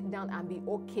you sit down and be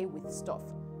okay with stuff.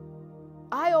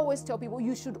 I always tell people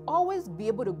you should always be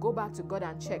able to go back to God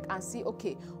and check and see,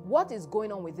 okay, what is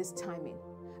going on with this timing?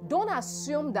 Don't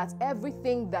assume that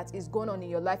everything that is going on in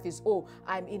your life is,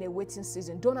 I'm in a waiting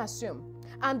season. Don't assume.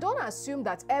 And don't assume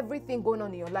that everything going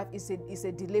on in your life is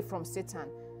a delay from Satan.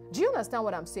 Do you understand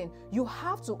what I'm saying? You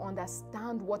have to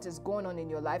understand what is going on in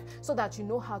your life so that you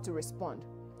know how to respond.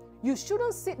 You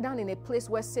shouldn't sit down in a place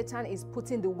where Satan is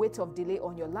putting the weight of delay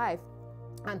on your life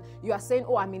and you are saying,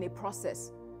 I'm in a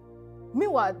process.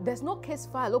 Meanwhile, there's no case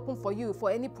file open for you for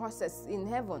any process in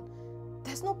heaven.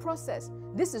 There's no process.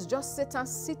 This is just Satan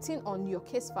sitting on your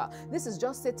case file. This is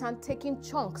just Satan taking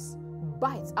chunks,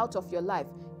 bites out of your life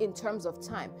in terms of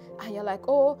time. And you're like,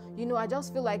 I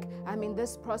just feel like I'm in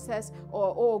this process,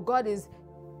 or God is,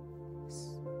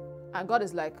 and God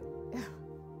is like,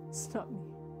 it's not me.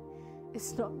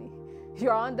 It's not me.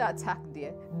 You're under attack,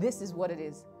 dear. This is what it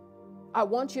is. I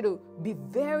want you to be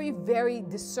very, very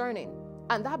discerning.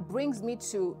 And that brings me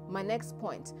to my next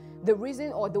point. The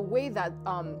reason or the way that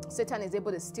Satan is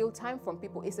able to steal time from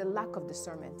people is a lack of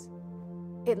discernment.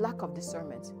 A lack of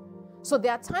discernment. So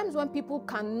there are times when people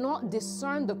cannot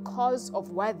discern the cause of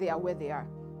why they are where they are.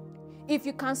 If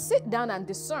you can sit down and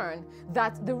discern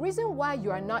that the reason why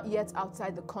you are not yet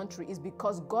outside the country is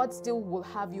because God still will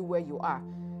have you where you are,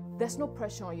 there's no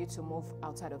pressure on you to move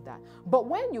outside of that. But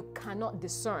when you cannot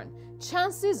discern,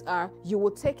 chances are you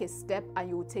will take a step and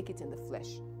you will take it in the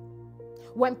flesh.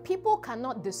 When people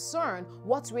cannot discern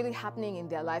what's really happening in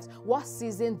their lives, what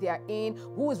season they are in,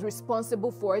 who is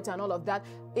responsible for it and all of that,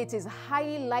 it is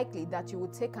highly likely that you will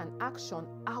take an action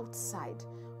outside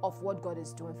of what God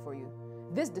is doing for you.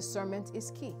 This discernment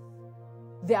is key.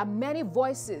 There are many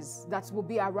voices that will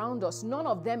be around us. None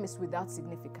of them is without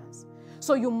significance.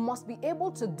 So you must be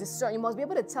able to discern. You must be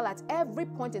able to tell at every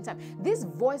point in time, this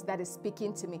voice that is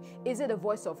speaking to me, is it a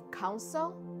voice of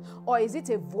counsel? Or is it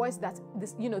a voice that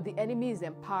the enemy is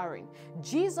empowering?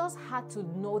 Jesus had to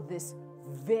know this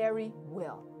very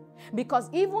well. Because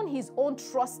even his own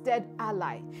trusted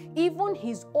ally, even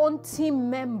his own team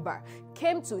member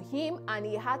came to him and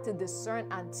he had to discern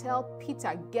and tell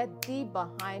Peter, get thee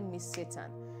behind me,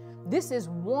 Satan. This is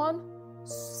one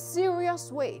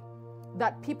serious way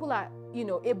that people are,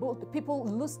 people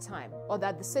lose time, or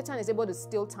that the Satan is able to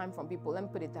steal time from people. Let me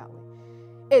put it that way.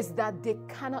 Is that they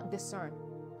cannot discern.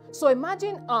 So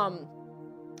imagine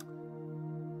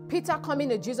Peter coming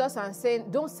to Jesus and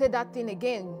saying, don't say that thing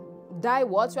again. Die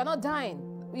what? You're not dying.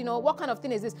 What kind of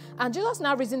thing is this? And Jesus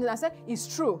now reasoned and said,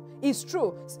 it's true. It's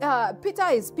true. Peter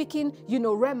is speaking,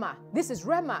 Rema. This is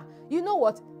Rema. You know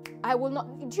what? I will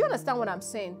not. Do you understand what I'm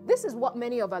saying? This is what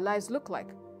many of our lives look like.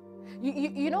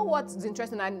 You know what's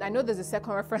interesting? I know there's a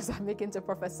second reference I'm making to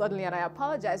Prophet suddenly, and I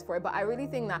apologize for it, but I really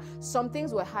think that some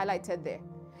things were highlighted there.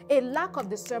 A lack of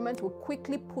discernment will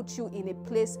quickly put you in a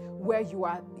place where you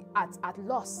are at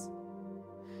loss.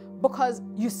 Because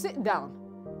you sit down,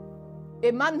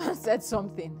 a madman said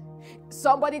something,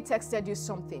 somebody texted you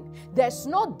something. There's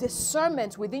no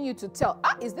discernment within you to tell,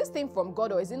 is this thing from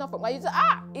God or is it not from God? You say,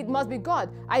 it must be God.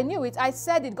 I knew it. I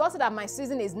said it. God said that my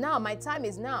season is now. My time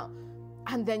is now.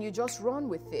 And then you just run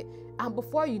with it. And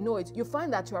before you know it, you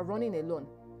find that you are running alone.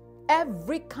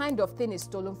 Every kind of thing is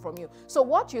stolen from you. So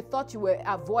what you thought you were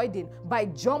avoiding by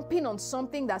jumping on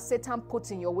something that Satan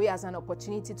puts in your way as an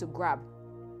opportunity to grab,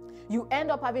 you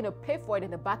end up having to pay for it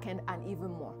in the back end and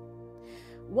even more.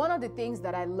 One of the things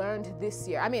that I learned this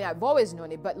year, I've always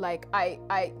known it, but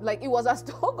it was as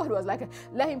though God was like,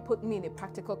 let him put me in a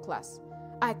practical class.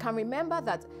 I can remember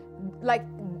that,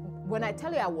 when I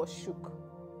tell you I was shook,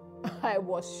 I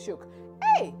was shook.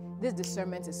 Hey, this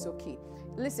discernment is so key.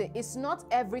 Listen, it's not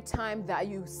every time that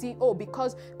you see,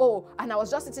 and I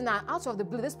was just sitting there out of the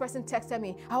blue, this person texted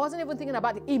me. I wasn't even thinking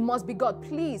about it. It must be God.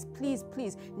 Please, please,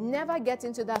 please, never get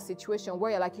into that situation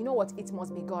where you're like, you know what? It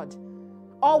must be God.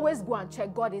 Always go and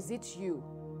check, God, is it you?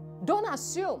 Don't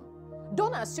assume.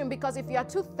 Don't assume, because if you are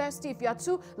too thirsty, if you are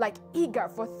too eager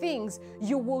for things,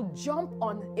 you will jump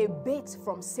on a bait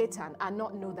from Satan and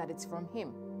not know that it's from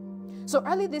him. So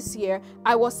early this year,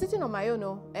 I was sitting on my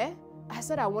own, I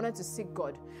said I wanted to seek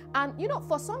God. And,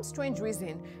 for some strange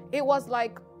reason, it was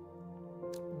like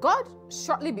God,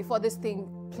 shortly before this thing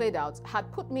played out, had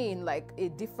put me in a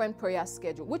different prayer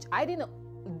schedule, which I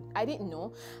didn't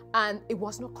know, and it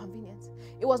was not convenient.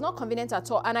 It was not convenient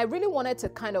at all. And I really wanted to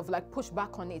kind of push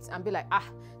back on it and be like,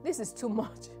 this is too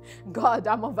much. God,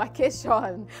 I'm on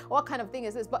vacation. What kind of thing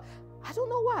is this? But I don't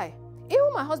know why.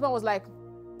 Even my husband was like,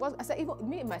 I said, even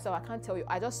me myself, I can't tell you.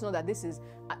 I just know that this is,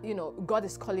 God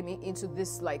is calling me into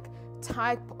this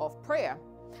type of prayer.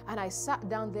 And I sat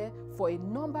down there for a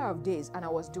number of days and I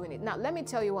was doing it. Now, let me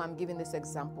tell you why I'm giving this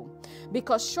example.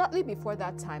 Because shortly before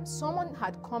that time, someone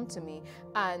had come to me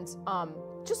and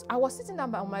I was sitting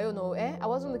down on my own. I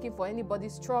wasn't looking for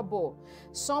anybody's trouble.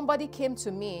 Somebody came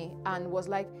to me and was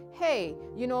like, hey,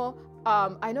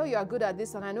 I know you are good at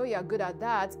this and I know you are good at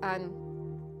that. And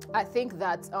I think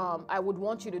that I would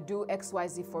want you to do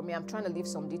XYZ for me. I'm trying to leave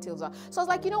some details out. So I was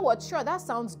like, you know what? Sure, that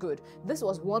sounds good. This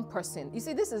was one person. You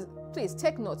see, please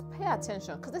take notes, pay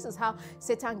attention, because this is how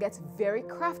Satan gets very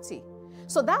crafty.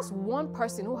 So that's one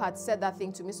person who had said that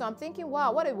thing to me. So I'm thinking,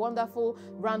 wow, what a wonderful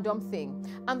random thing.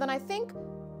 And then I think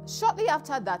shortly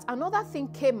after that, another thing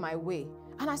came my way.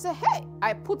 And I said, hey,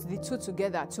 I put the two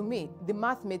together. To me, the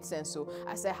math made sense. So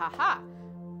I said,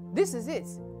 this is it.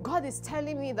 God is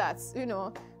telling me that,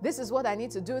 this is what I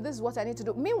need to do. This is what I need to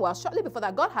do. Meanwhile, shortly before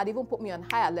that, God had even put me on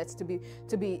high alert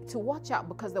to watch out,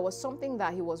 because there was something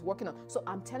that he was working on. So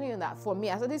I'm telling you that for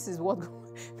me, I said, this is what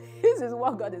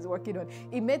God is working on.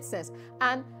 It made sense.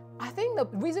 And I think the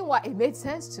reason why it made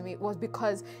sense to me was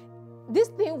because this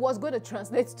thing was going to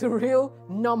translate to real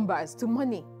numbers, to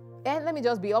money. And let me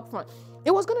just be upfront.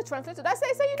 It was going to translate to that.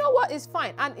 I say, you know what? It's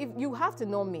fine. And if you have to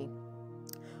know me,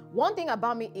 one thing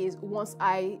about me is once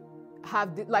I've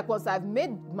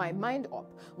made my mind up,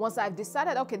 once I've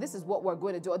decided, okay, this is what we're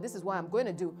going to do, or this is what I'm going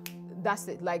to do, that's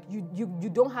it.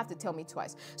 You don't have to tell me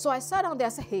twice. So I sat down there, I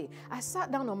said, hey, I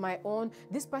sat down on my own.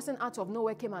 This person out of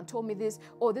nowhere came and told me this.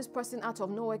 Oh, this person out of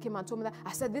nowhere came and told me that.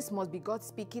 I said, this must be God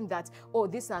speaking that,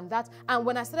 this and that. And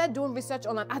when I started doing research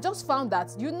online, I just found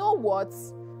that, you know what?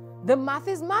 The math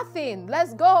is mathing.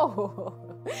 Let's go.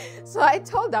 So I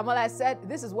told Damola, I said,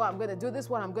 this is what I'm going to do. This is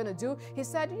what I'm going to do. He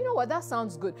said, you know what? That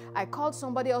sounds good. I called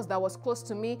somebody else that was close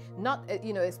to me, not,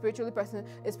 a spiritual person.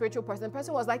 The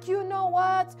person was like, you know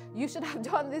what? You should have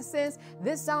done this since.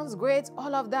 This sounds great.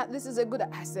 All of that. This is a good.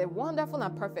 I said, wonderful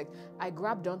and perfect. I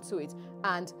grabbed onto it.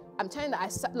 And I'm telling you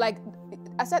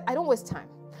that I said, I don't waste time.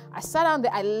 I sat down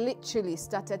there. I literally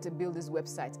started to build this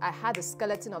website. I had the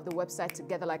skeleton of the website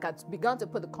together. Like I began to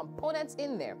put the components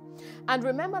in there. And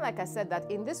remember, like I said,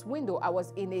 that in this window, I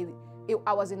was in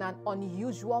an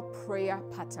unusual prayer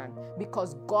pattern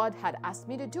because God had asked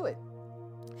me to do it.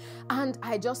 And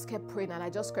I just kept praying and I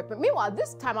just kept praying. Meanwhile,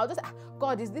 this time I was just,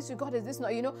 God, is this you? God, is this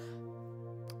not? You know,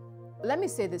 let me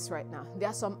say this right now. There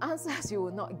are some answers you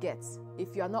will not get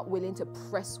if you are not willing to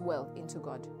press well into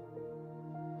God.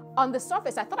 On the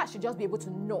surface, I thought I should just be able to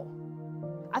know.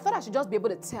 I thought I should just be able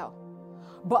to tell.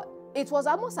 But it was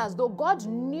almost as though God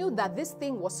knew that this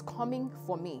thing was coming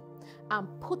for me and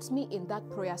put me in that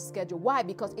prayer schedule. Why?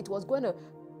 Because it was going to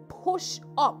push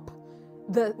up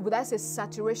the, would I say,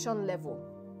 saturation level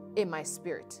in my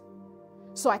spirit.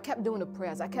 So I kept doing the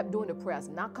prayers.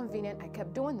 Not convenient. I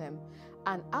kept doing them.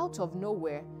 And out of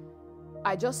nowhere,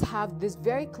 I just have this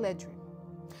very clear dream.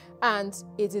 And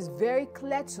it is very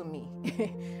clear to me,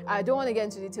 I don't want to get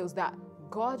into details, that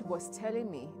God was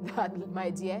telling me that, my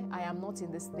dear, I am not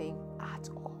in this thing at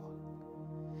all.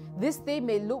 This thing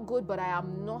may look good, but I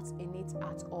am not in it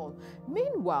at all.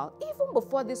 Meanwhile, even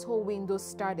before this whole window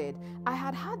started, I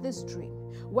had this dream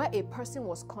where a person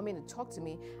was coming to talk to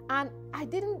me and I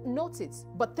didn't notice.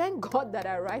 But thank God that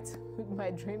I write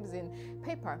my dreams in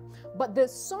paper. But the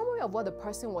summary of what the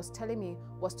person was telling me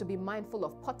was to be mindful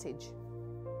of pottage.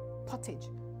 Pottage.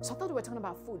 So I thought we were talking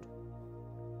about food.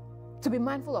 To be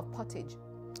mindful of pottage.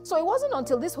 So it wasn't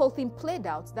until this whole thing played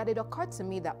out that it occurred to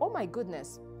me that, oh my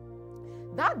goodness,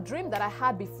 that dream that I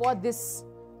had before this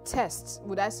test,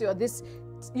 would I say, or this,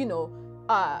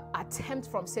 attempt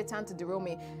from Satan to derail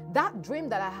me, that dream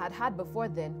that I had before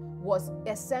then was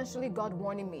essentially God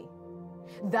warning me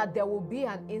that there will be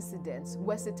an incident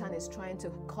where Satan is trying to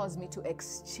cause me to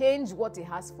exchange what he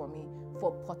has for me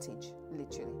for pottage,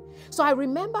 literally. So I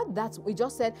remember that we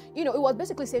just said, it was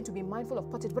basically saying to be mindful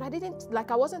of pottage, but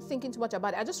I wasn't thinking too much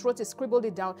about it. I just wrote it, scribbled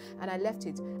it down, and I left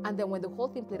it. And then when the whole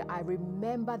thing played, I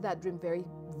remember that dream very,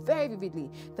 very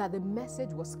vividly, that the message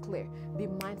was clear. Be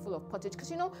mindful of pottage.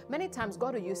 Because, many times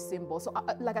God will use symbols. So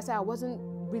like I said, I wasn't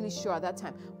really sure at that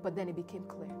time, but then it became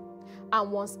clear.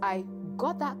 And once I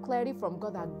got that clarity from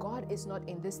God that God is not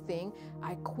in this thing,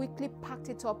 I quickly packed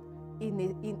it up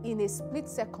in a split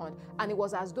second. And it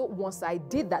was as though once I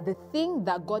did that, the thing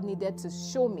that God needed to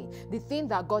show me, the thing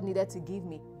that God needed to give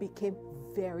me became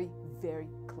very, very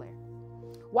clear.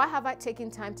 Why have I taken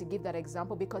time to give that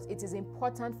example? Because it is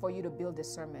important for you to build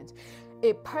discernment.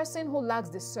 A person who lacks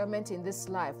discernment in this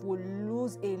life will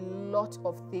lose a lot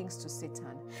of things to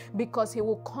Satan, because he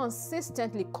will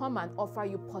consistently come and offer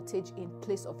you pottage in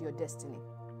place of your destiny.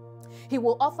 He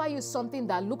will offer you something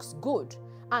that looks good,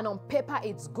 and on paper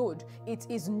it's good, it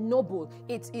is noble,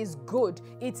 it is good,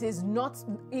 it is not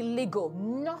illegal,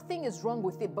 nothing is wrong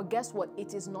with it. But guess what?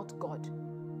 It is not God.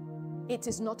 It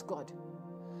is not God.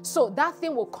 So that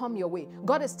thing will come your way.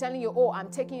 God is telling you, oh,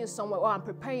 I'm taking you somewhere, or I'm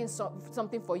preparing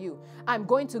something for you. I'm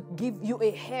going to give you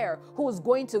a heir who is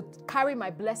going to carry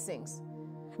my blessings.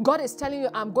 God is telling you,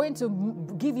 I'm going to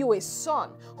give you a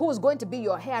son who is going to be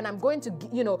your heir, and I'm going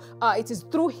to, it is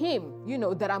through him,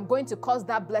 that I'm going to cause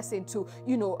that blessing to,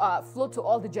 flow to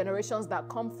all the generations that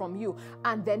come from you.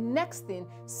 And the next thing,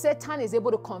 Satan is able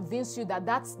to convince you that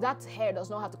that hair does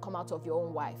not have to come out of your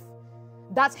own wife.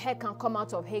 That hair can come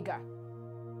out of Hagar.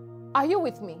 Are you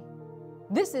with me?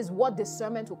 This is what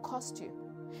discernment will cost you.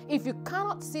 If you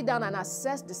cannot sit down and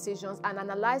assess decisions and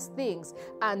analyze things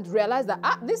and realize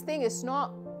that this thing is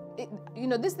not,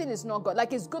 this thing is not God.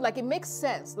 Like, it's good, like it makes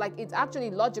sense, like it's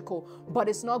actually logical, but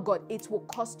it's not God. It will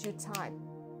cost you time.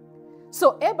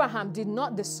 So Abraham did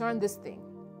not discern this thing.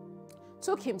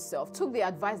 Took the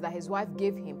advice that his wife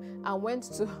gave him, and went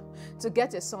to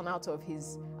get a son out of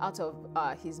his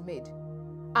maid.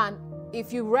 And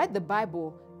if you read the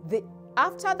Bible,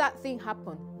 after that thing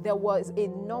happened, there was a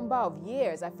number of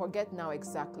years, I forget now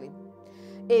exactly,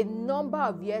 a number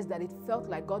of years that it felt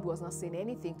like God was not saying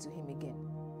anything to him again.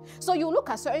 So you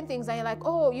look at certain things and you're like,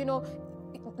 oh,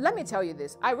 let me tell you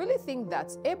this. I really think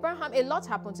that a lot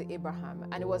happened to Abraham,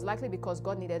 and it was likely because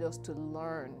God needed us to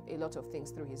learn a lot of things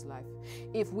through his life.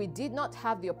 If we did not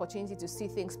have the opportunity to see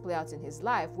things play out in his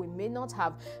life, we may not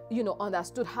have,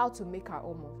 understood how to make our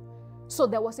own move. So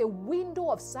there was a window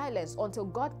of silence until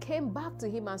God came back to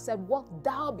him and said, walk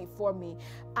thou before me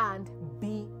and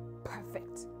be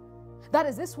perfect. That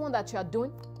is this one that you are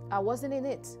doing. I wasn't in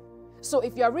it. So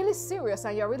if you're really serious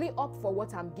and you're really up for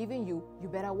what I'm giving you, you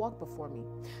better walk before me.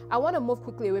 I want to move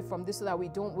quickly away from this so that we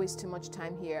don't waste too much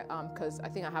time here, because I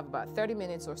think I have about 30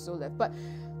 minutes or so left. But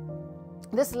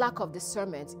this lack of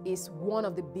discernment is one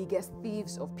of the biggest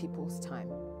thieves of people's time.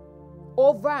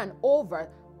 Over and over,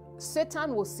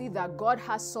 Satan will see that God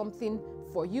has something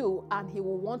for you, and he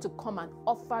will want to come and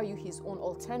offer you his own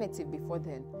alternative before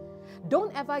then.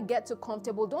 Don't ever get too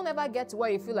comfortable. Don't ever get to where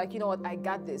you feel like, you know what, I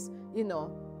got this. I'm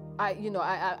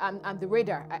the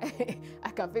radar. I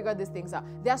can figure these things out.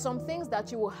 There are some things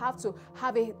that you will have to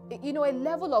have a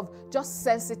level of just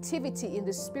sensitivity in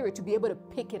the spirit to be able to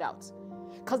pick it out.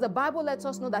 Because the Bible lets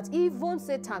us know that even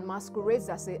Satan masquerades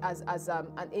as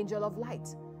an angel of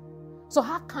light. So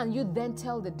how can you then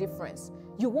tell the difference?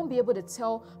 You won't be able to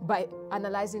tell by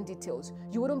analyzing details.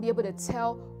 You wouldn't be able to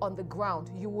tell on the ground.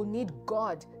 You will need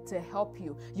God to help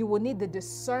you. You will need the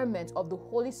discernment of the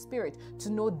Holy Spirit to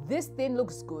know this thing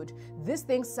looks good, this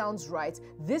thing sounds right,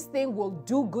 this thing will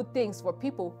do good things for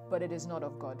people, but it is not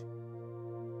of God.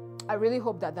 I really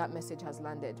hope that that message has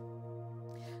landed.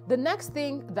 The next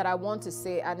thing that I want to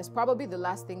say, and it's probably the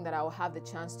last thing that I will have the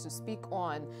chance to speak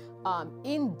on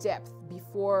in depth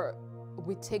before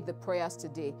we take the prayers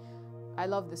today. I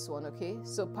love this one, okay?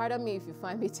 So pardon me if you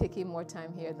find me taking more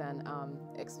time here than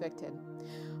expected.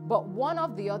 But one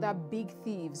of the other big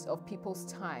thieves of people's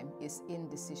time is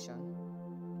indecision.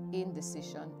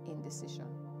 Indecision, indecision.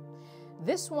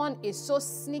 This one is so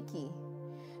sneaky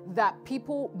that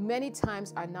people many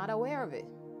times are not aware of it.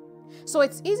 So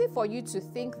it's easy for you to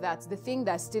think that the thing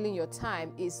that's stealing your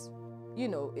time is,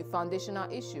 a foundational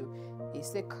issue.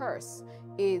 It's a curse.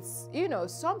 It's,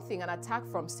 something, an attack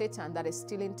from Satan that is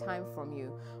stealing time from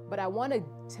you. But I want to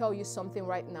tell you something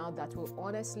right now that will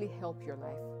honestly help your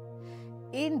life.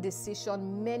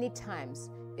 Indecision many times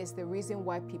is the reason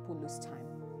why people lose time.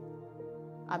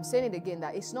 I'm saying it again,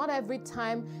 that it's not every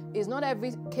time, it's not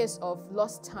every case of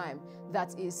lost time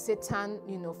that is Satan,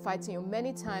 fighting you.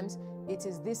 Many times it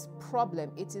is this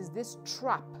problem, it is this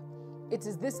trap, it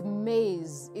is this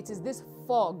maze, it is this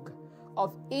fog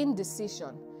of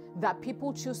indecision that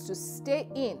people choose to stay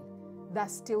in that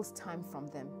steals time from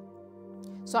them.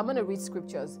 So I'm going to read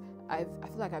scriptures. I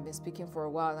feel like I've been speaking for a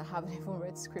while and I haven't even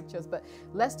read scriptures, but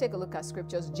let's take a look at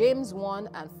scriptures. James 1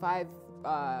 and 5, but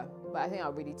I think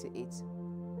I'll read it to 8.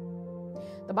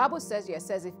 The Bible says here,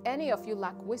 if any of you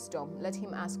lack wisdom, let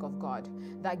him ask of God,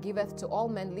 that giveth to all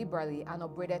men liberally and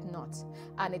upbraideth not,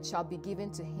 and it shall be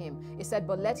given to him. It said,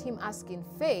 but let him ask in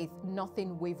faith,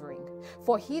 nothing wavering.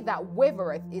 For he that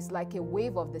wavereth is like a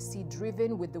wave of the sea,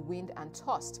 driven with the wind and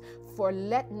tossed. For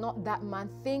let not that man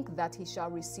think that he shall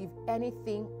receive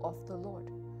anything of the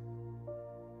Lord.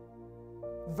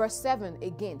 Verse 7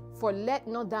 again, for let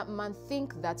not that man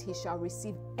think that he shall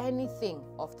receive anything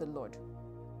of the Lord.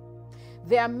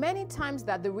 There are many times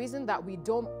that the reason that we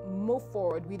don't move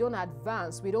forward, we don't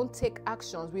advance, we don't take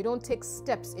actions, we don't take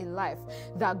steps in life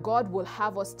that God will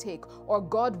have us take, or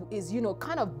God is,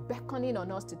 kind of beckoning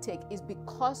on us to take, is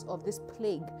because of this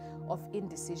plague of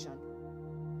indecision.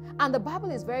 And the Bible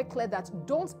is very clear that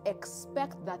don't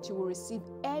expect that you will receive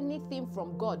anything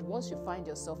from God once you find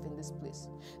yourself in this place.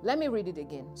 Let me read it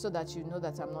again so that you know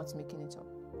that I'm not making it up.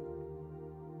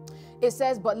 It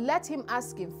says, but let him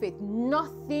ask in faith,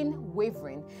 nothing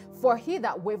wavering. For he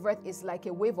that wavereth is like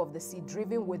a wave of the sea,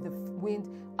 driven with the wind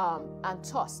and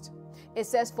tossed. It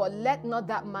says, for let not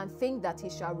that man think that he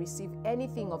shall receive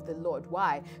anything of the Lord.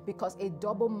 Why? Because a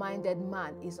double-minded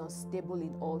man is unstable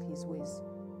in all his ways.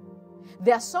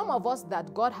 There are some of us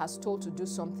that God has told to do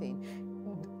something.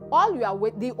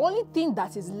 The only thing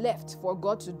that is left for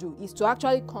God to do is to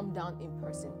actually come down in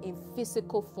person, in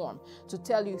physical form, to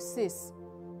tell you, sis,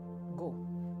 go.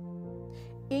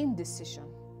 Indecision.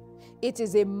 It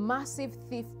is a massive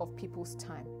thief of people's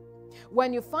time.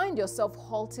 When you find yourself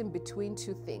halting between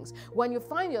two things, when you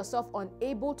find yourself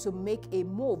unable to make a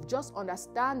move, just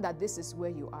understand that this is where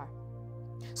you are.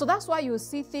 So that's why you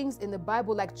see things in the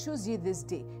Bible like, choose ye this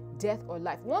day, death or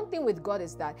life. One thing with God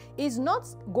is that He's not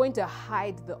going to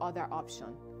hide the other option.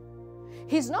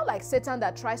 He's not like Satan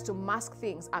that tries to mask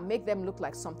things and make them look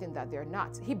like something that they're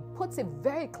not. He puts it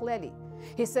very clearly.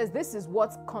 He says, this is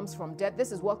what comes from death.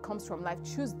 This is what comes from life.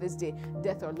 Choose this day,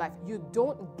 death or life. You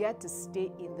don't get to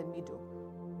stay in the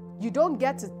middle. You don't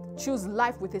get to choose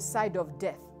life with a side of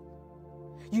death.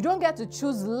 You don't get to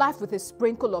choose life with a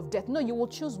sprinkle of death. No, you will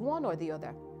choose one or the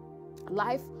other,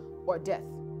 life or death.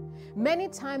 Many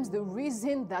times the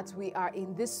reason that we are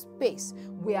in this space,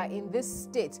 we are in this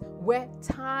state where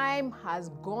time has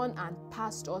gone and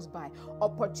passed us by,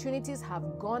 opportunities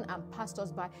have gone and passed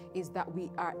us by, is that we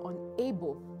are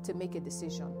unable to make a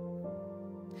decision.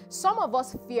 Some of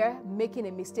us fear making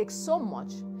a mistake so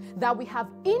much that we have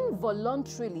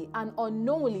involuntarily and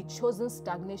unknowingly chosen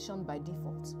stagnation by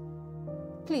default.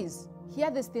 Please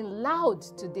hear this thing loud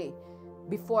today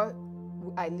before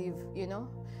I leave,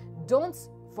 Don't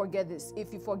forget this.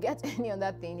 If you forget any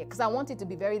other thing, because I want it to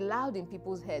be very loud in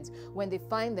people's heads when they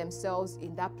find themselves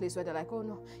in that place where they're like, oh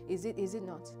no, is it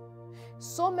not?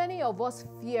 So many of us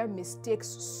fear mistakes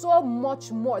so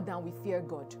much more than we fear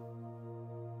God.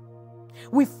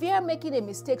 We fear making a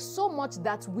mistake so much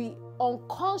that we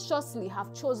unconsciously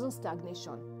have chosen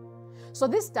stagnation. So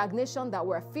this stagnation that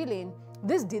we're feeling,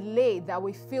 this delay that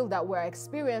we feel that we're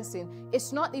experiencing,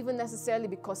 it's not even necessarily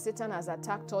because Satan has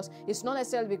attacked us. It's not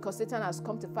necessarily because Satan has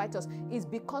come to fight us. It's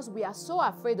because we are so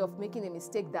afraid of making a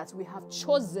mistake that we have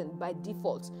chosen by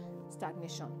default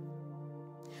stagnation.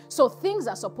 So things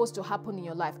are supposed to happen in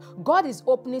your life. God is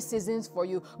opening seasons for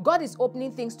you. God is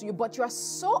opening things to you, but you are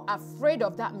so afraid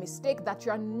of that mistake that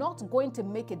you are not going to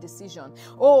make a decision.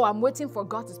 Oh, I'm waiting for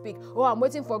God to speak. Oh, I'm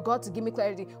waiting for God to give me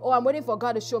clarity. Oh, I'm waiting for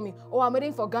God to show me. Oh, I'm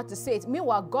waiting for God to say it.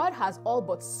 Meanwhile, God has all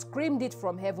but screamed it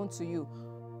from heaven to you.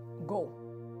 Go.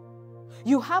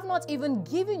 You have not even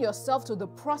given yourself to the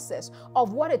process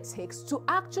of what it takes to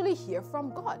actually hear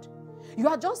from God. You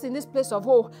are just in this place of,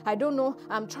 oh, I don't know,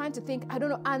 I'm trying to think, I don't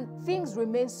know, and things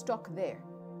remain stuck there.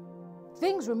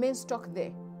 Things remain stuck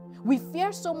there. We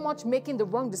fear so much making the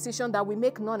wrong decision that we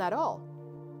make none at all.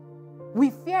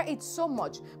 We fear it so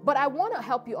much, but I want to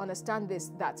help you understand this,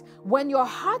 that when your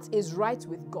heart is right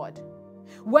with God,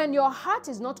 when your heart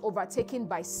is not overtaken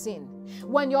by sin,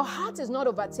 when your heart is not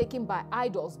overtaken by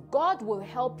idols, God will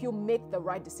help you make the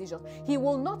right decisions. He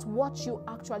will not watch you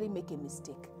actually make a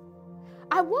mistake.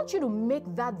 I want you to make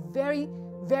that very,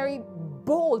 very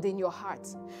bold in your heart.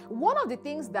 One of the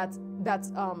things that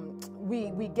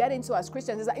we get into as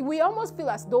Christians is that we almost feel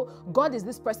as though God is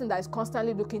this person that is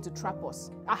constantly looking to trap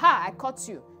us. Aha, I caught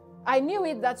you. I knew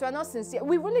it, that you are not sincere.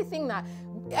 We really think that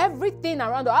everything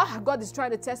around us, God is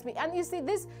trying to test me. And you see,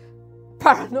 this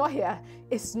paranoia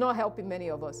is not helping many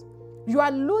of us. You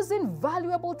are losing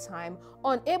valuable time,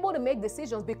 unable to make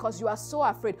decisions because you are so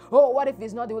afraid. Oh, what if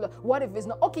it's not the will of God? What if it's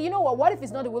not? Okay, you know what? What if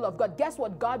it's not the will of God? Guess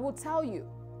what? God will tell you.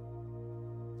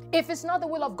 If it's not the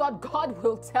will of God, God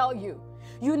will tell you.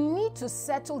 You need to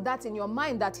settle that in your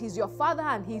mind, that He's your Father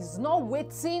and He's not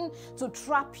waiting to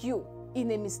trap you in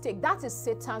a mistake. That is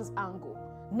Satan's angle,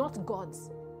 not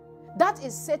God's. That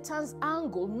is Satan's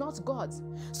angle, not God's.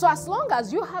 So as long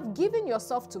as you have given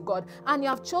yourself to God and you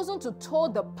have chosen to toe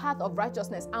the path of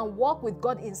righteousness and walk with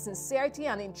God in sincerity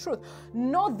and in truth,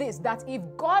 know this, that if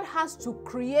God has to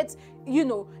create,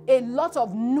 a lot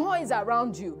of noise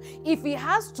around you, if He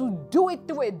has to do it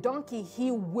through a donkey,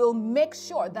 He will make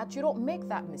sure that you don't make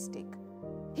that mistake.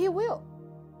 He will.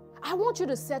 I want you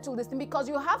to settle this thing, because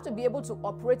you have to be able to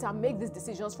operate and make these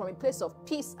decisions from a place of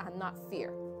peace and not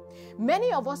fear.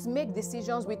 Many of us make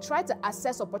decisions, we try to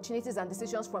assess opportunities and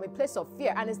decisions from a place of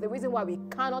fear, and it's the reason why we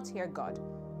cannot hear God.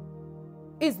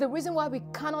 It's the reason why we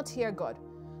cannot hear God.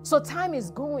 So time is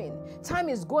going,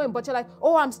 but you're like,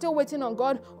 oh, I'm still waiting on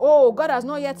God. Oh, God has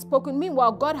not yet spoken.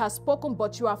 Meanwhile, God has spoken,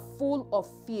 but you are full of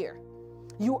fear.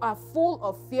 You are full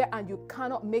of fear and you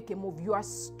cannot make a move. You are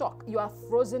stuck. You are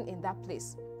frozen in that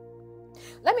place.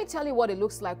 Let me tell you what it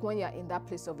looks like when you're in that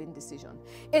place of indecision.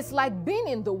 It's like being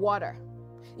in the water.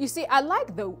 You see, I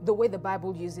like the way the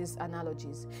Bible uses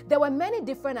analogies. There were many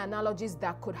different analogies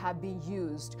that could have been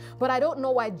used, but I don't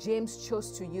know why James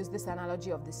chose to use this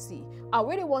analogy of the sea. I'll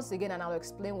read it once again and I'll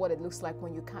explain what it looks like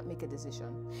when you can't make a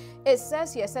decision. It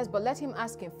says here, but let him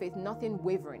ask in faith, nothing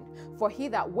wavering. For he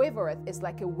that wavereth is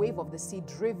like a wave of the sea,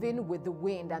 driven with the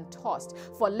wind and tossed.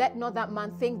 For let not that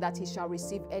man think that he shall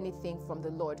receive anything from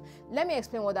the Lord. Let me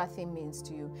explain what that thing means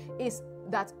to you. Is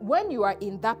that when you are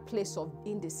in that place of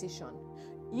indecision,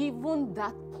 even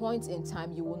that point in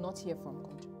time, you will not hear from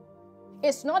God.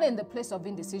 It's not in the place of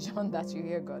indecision that you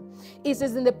hear God. It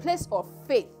is in the place of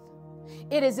faith.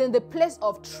 It is in the place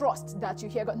of trust that you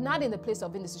hear God, not in the place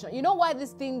of indecision. You know why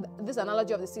this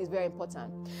analogy of the sea is very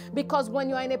important? Because when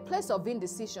you are in a place of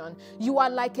indecision, you are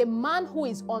like a man who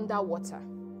is underwater.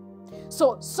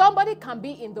 So somebody can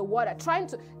be in the water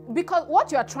because what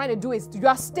you are trying to do is you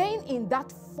are staying in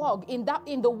that fog, in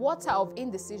the water of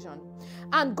indecision.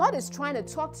 And God is trying to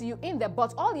talk to you in there,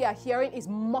 but all you are hearing is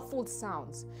muffled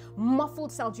sounds.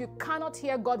 Muffled sounds. You cannot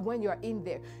hear God when you are in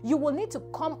there. You will need to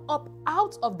come up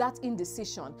out of that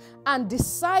indecision and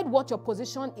decide what your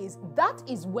position is. That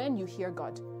is when you hear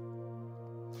God.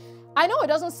 I know it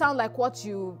doesn't sound like what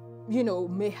you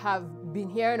may have been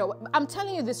hearing. I'm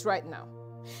telling you this right now,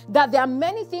 that there are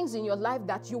many things in your life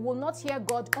that you will not hear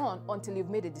God on until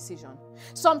you've made a decision.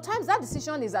 Sometimes that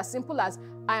decision is as simple as,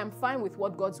 I am fine with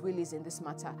what God's will is in this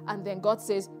matter. And then God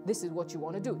says, this is what you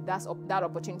want to do. That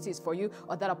opportunity is for you,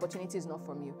 or that opportunity is not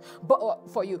from you,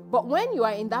 for you. But when you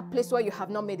are in that place where you have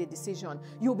not made a decision,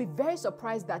 you'll be very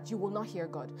surprised that you will not hear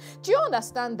God. Do you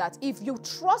understand that if you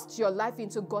trust your life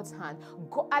into God's hand,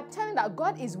 I'm telling you that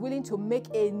God is willing to make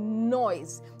a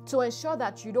noise to ensure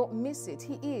that you don't miss it.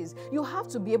 He is. You have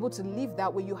to be able to live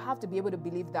that way. You have to be able to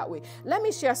believe that way. Let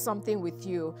me share something with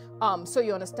you so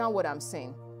you understand what I'm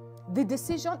saying. The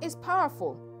decision is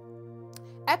powerful.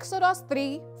 Exodus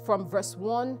 3 from verse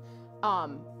 1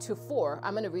 to 4,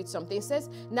 I'm going to read something. It says,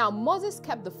 now Moses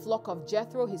kept the flock of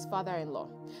Jethro, his father-in-law,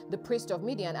 the priest of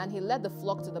Midian, and he led the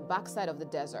flock to the backside of the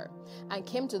desert and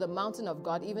came to the mountain of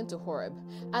God, even to Horeb.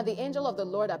 And the angel of the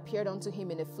Lord appeared unto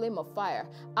him in a flame of fire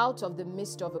out of the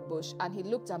midst of a bush. And he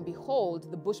looked, and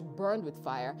behold, the bush burned with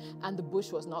fire, and the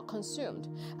bush was not consumed.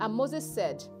 And Moses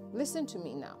said, listen to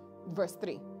me now, verse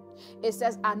 3. It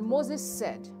says, and Moses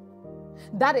said,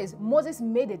 that is, Moses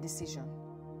made a decision.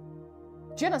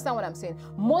 Do you understand what I'm saying?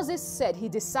 Moses said, he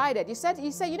decided, he said,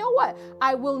 you know what?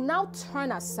 I will now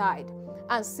turn aside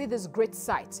and see this great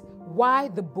sight, why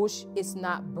the bush is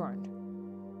not burned.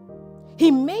 He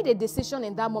made a decision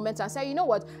in that moment and said, you know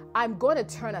what? I'm going to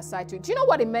turn aside to it. Do you know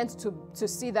what it meant to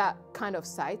see that kind of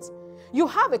sight? You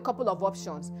have a couple of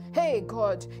options. Hey,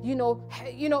 God,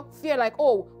 fear like,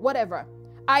 oh, whatever.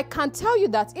 I can tell you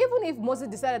that even if Moses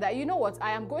decided that, you know what,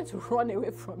 I am going to run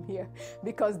away from here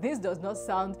because this does not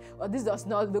sound, or this does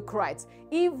not look right.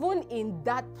 Even in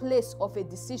that place of a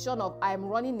decision of I'm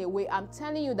running away, I'm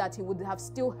telling you that he would have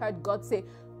still heard God say,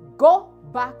 go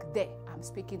back there. I'm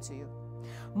speaking to you.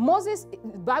 Moses,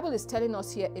 the Bible is telling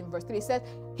us here in verse 3, it says,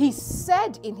 he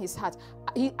said in his heart,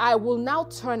 I will now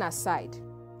turn aside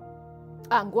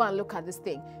and go and look at this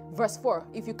thing. Verse 4,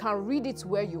 if you can read it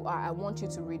where you are, I want you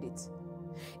to read it.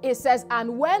 It says,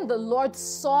 and when the Lord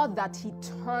saw that he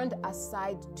turned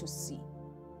aside to see.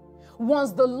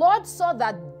 Once the Lord saw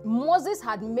that Moses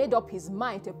had made up his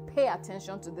mind to pay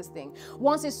attention to this thing,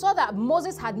 once he saw that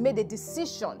Moses had made a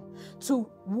decision to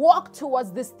walk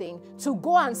towards this thing, to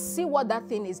go and see what that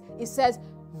thing is, it says,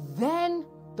 then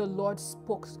the Lord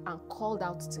spoke and called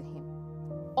out to him,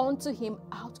 unto him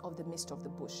out of the midst of the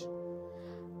bush.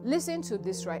 Listen to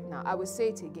this right now. I will say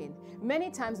it again.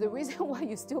 Many times the reason why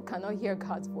you still cannot hear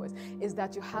God's voice is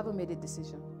that you haven't made a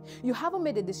decision. You haven't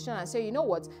made a decision and say, you know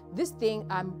what, this thing,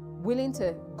 I'm willing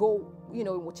to go, in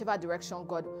whichever direction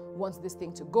God wants this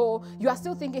thing to go. You are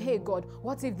still thinking, hey, God,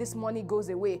 what if this money goes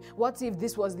away? What if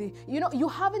this was you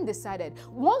haven't decided.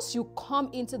 Once you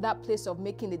come into that place of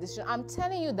making the decision, I'm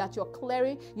telling you that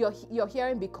your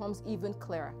hearing becomes even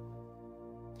clearer.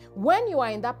 When you are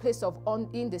in that place of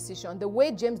indecision, the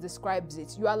way James describes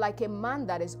it, you are like a man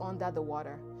that is under the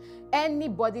water.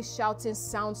 Anybody shouting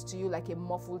sounds to you like a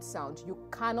muffled sound. You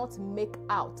cannot make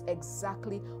out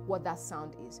exactly what that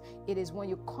sound is. It is when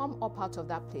you come up out of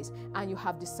that place and you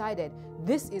have decided,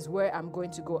 this is where I'm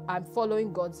going to go. I'm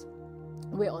following God's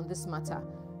way on this matter.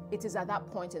 It is at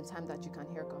that point in time that you can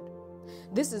hear God.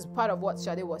 This is part of what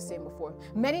Shade was saying before.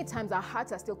 Many times our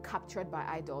hearts are still captured by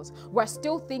idols. We're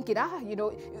still thinking,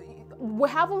 we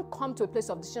haven't come to a place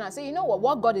of decision and say, you know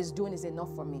what God is doing is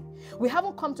enough for me. We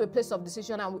haven't come to a place of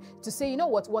decision and to say, you know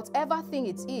what, whatever thing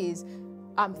it is,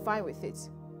 I'm fine with it.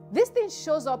 This thing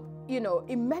shows up,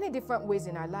 in many different ways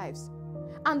in our lives.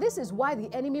 And this is why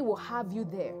the enemy will have you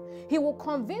there. He will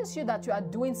convince you that you are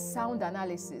doing sound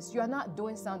analysis. You are not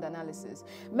doing sound analysis.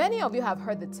 Many of you have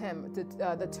heard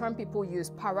the term people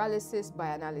use, paralysis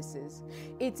by analysis.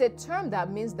 It's a term that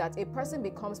means that a person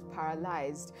becomes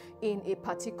paralyzed in a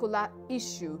particular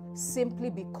issue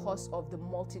simply because of the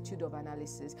multitude of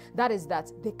analysis. That is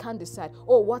that they can't decide,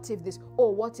 oh, what if this? Oh,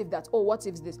 what if that? Oh, what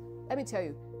if this? Let me tell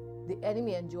you, the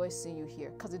enemy enjoys seeing you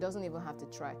here because it doesn't even have to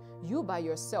try. You by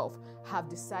yourself have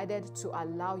decided to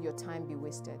allow your time be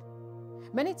wasted.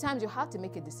 Many times you have to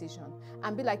make a decision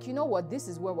and be like, you know what, this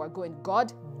is where we're going.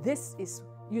 God, this is,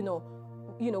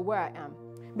 where I am.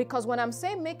 Because when I'm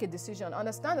saying make a decision,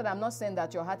 understand that I'm not saying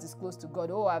that your heart is close to God.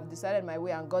 Oh, I've decided my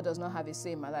way and God does not have a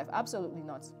say in my life. Absolutely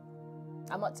not.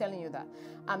 I'm not telling you that.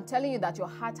 I'm telling you that your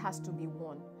heart has to be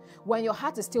one. When your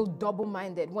heart is still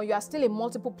double-minded, when you are still in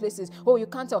multiple places, oh, you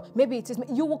can't tell, maybe it is,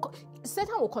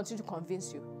 Satan will continue to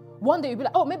convince you. One day you'll be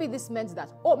like, oh, maybe this meant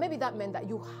that. Oh, maybe that meant that.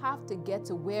 You have to get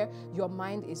to where your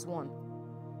mind is one.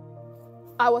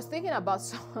 I was thinking about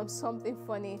something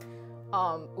funny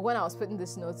when I was putting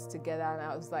these notes together, and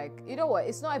I was like, you know what?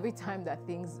 It's not every time that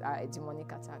things are a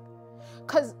demonic attack.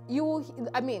 Because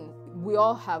we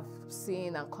all have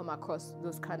seen and come across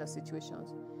those kind of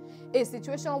situations. A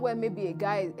situation where maybe a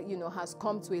guy, has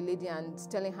come to a lady and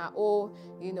telling her, oh,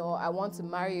 I want to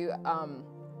marry you.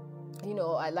 you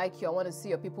know, I like you, I want to see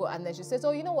your people. And then she says,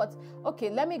 oh, you know what? Okay,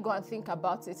 let me go and think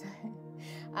about it.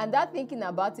 And that thinking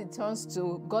about it turns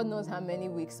to God knows how many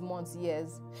weeks, months,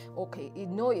 years. Okay, you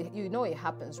know it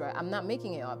happens, right? I'm not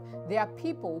making it up. There are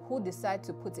people who decide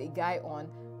to put a guy on,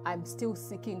 I'm still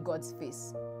seeking God's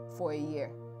face for a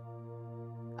year.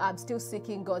 I'm still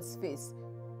seeking God's face.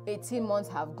 18 months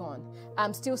have gone.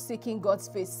 I'm still seeking God's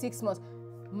face. 6 months.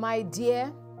 My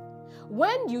dear,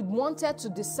 when you wanted to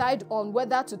decide on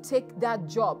whether to take that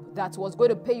job that was going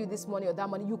to pay you this money or that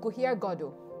money, you could hear God.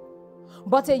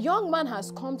 But a young man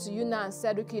has come to you now and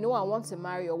said, okay, you know, I want to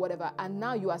marry or whatever. And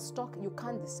now you are stuck. You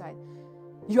can't decide.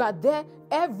 You are there.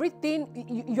 Everything,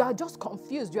 you are just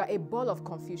confused. You are a ball of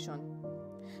confusion.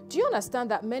 Do you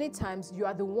understand that many times you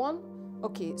are the one?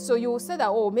 Okay, so you will say that,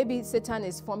 oh, maybe Satan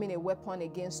is forming a weapon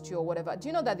against you or whatever. Do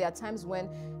you know that there are times when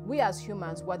we as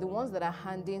humans, we're the ones that are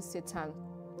handing Satan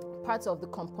parts of the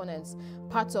components,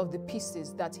 parts of the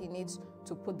pieces that he needs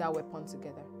to put that weapon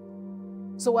together.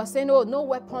 So we're saying, oh, no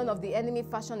weapon of the enemy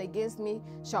fashioned against me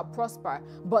shall prosper.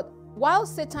 But while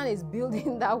Satan is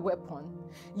building that weapon,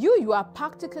 you are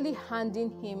practically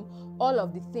handing him all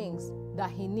of the things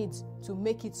that he needs to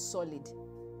make it solid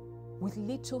with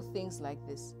little things like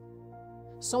this.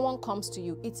 Someone comes to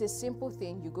you, it's a simple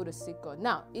thing, you go to seek God.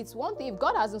 Now, it's one thing, if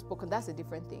God hasn't spoken, that's a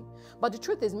different thing. But the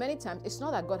truth is, many times, it's not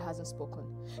that God hasn't spoken.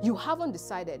 You haven't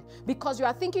decided because you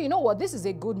are thinking, you know what, this is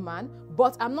a good man,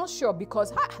 but I'm not sure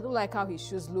because I don't like how his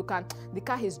shoes look and the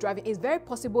car he's driving. It's very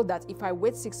possible that if I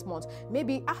wait 6 months,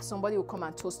 maybe somebody will come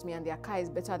and toast me and their car is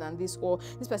better than this, or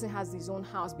this person has his own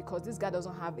house because this guy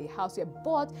doesn't have a house here,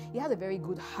 but he has a very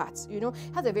good heart, you know,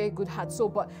 has a very good heart. So,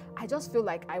 but I just feel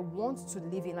like I want to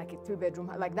live in like a 3-bedroom,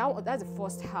 like that's the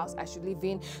first house I should live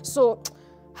in. So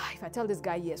if I tell this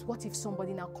guy yes, what if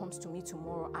somebody now comes to me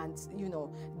tomorrow and, you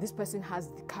know, this person has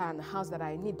the car and the house that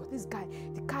I need, but this guy,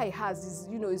 the car he has is,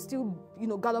 you know, is still, you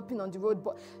know, galloping on the road.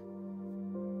 But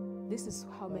this is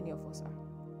how many of us are.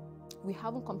 We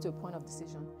haven't come to a point of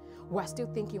decision. We're still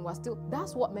thinking,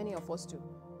 that's what many of us do.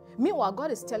 Meanwhile,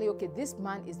 God is telling you, okay, this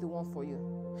man is the one for you.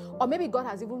 Or maybe God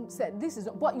has even said, this is,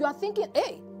 but you are thinking,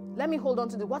 hey, let me hold on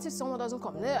to what if someone doesn't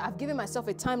come? I've given myself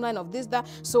a timeline of this, that.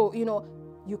 So, you know,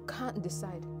 you can't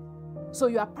decide. So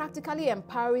you are practically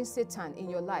empowering Satan in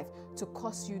your life to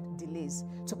cause you delays,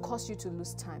 to cause you to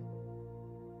lose time.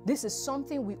 This is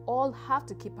something we all have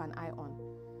to keep an eye on.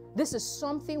 This is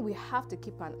something we have to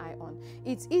keep an eye on.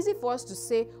 It's easy for us to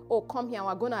say, oh, come here, and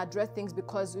we're going to address things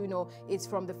because, you know, it's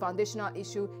from the foundational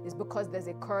issue, it's because there's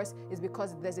a curse, it's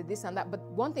because there's a this and that. But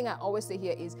one thing I always say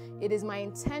here is, it is my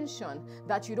intention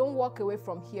that you don't walk away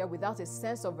from here without a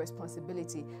sense of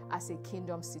responsibility as a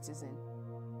kingdom citizen.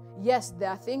 Yes, there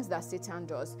are things that Satan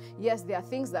does. Yes, there are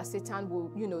things that Satan will,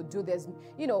 you know, do. There's,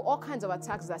 you know, all kinds of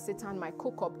attacks that Satan might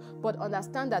cook up. But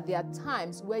understand that there are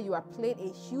times where you are playing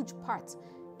a huge part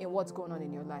in what's going on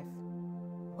in your life.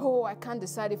 Oh, I can't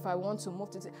decide if I want to move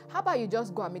to... How about you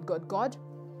just go and meet God? God,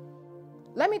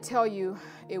 let me tell you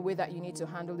a way that you need to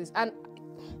handle this. And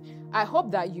I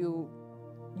hope that you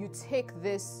take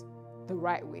this the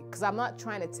right way. Because I'm not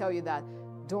trying to tell you that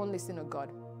don't listen to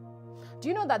God. Do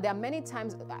you know that there are many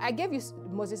times... I gave you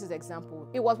Moses' example.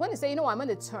 It was when he said, you know, I'm going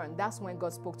to turn. That's when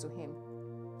God spoke to him.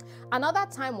 Another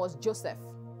time was Joseph,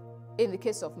 in the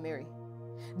case of Mary.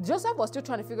 Joseph was still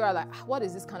trying to figure out, like, what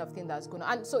is this kind of thing that's going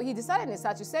on? And so he decided in his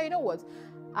heart to say, you know what,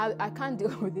 I can't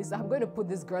deal with this. I'm going to put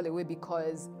this girl away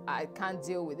because I can't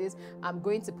deal with this. I'm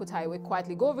going to put her away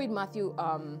quietly. Go read Matthew,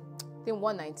 I think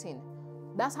 1:19.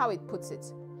 That's how it puts it.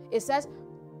 It says,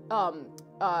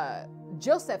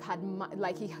 Joseph had,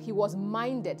 like, he was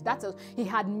minded. He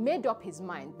had made up his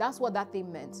mind. That's what that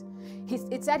thing meant.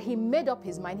 It said he made up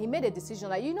his mind. He made a decision,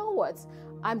 like, you know what,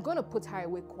 I'm going to put her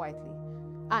away quietly.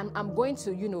 I'm going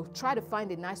to, you know, try to find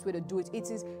a nice way to do it.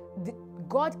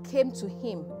 God came to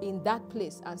him in that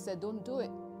place and said, don't do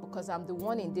it because I'm the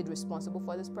one indeed responsible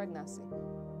for this pregnancy.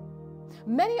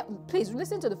 Please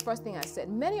listen to the first thing I said.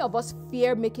 Many of us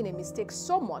fear making a mistake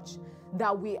so much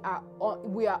that we are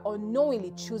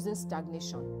unknowingly choosing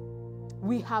stagnation.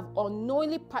 We have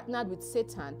unknowingly partnered with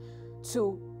Satan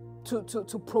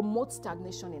to promote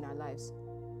stagnation in our lives.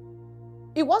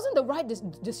 It wasn't the right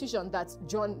decision that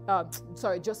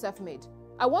Joseph made.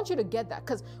 I want you to get that,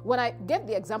 because when I gave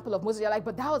the example of Moses, you're like,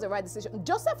 but that was the right decision.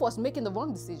 Joseph was making the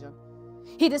wrong decision.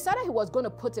 He decided he was going to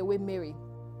put away Mary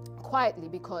quietly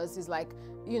because he's like,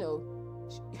 you know,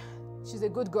 she's a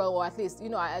good girl, or at least, you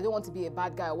know, I don't want to be a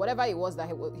bad guy, or whatever it was that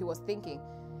he was thinking.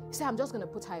 He said, I'm just going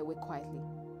to put her away quietly.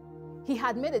 He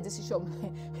had made a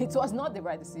decision. It was not the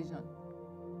right decision.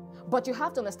 But you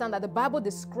have to understand that the Bible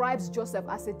describes Joseph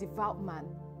as a devout man.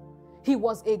 He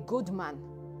was a good man.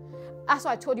 That's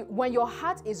why I told you, when your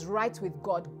heart is right with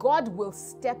God, God will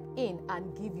step in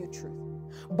and give you truth.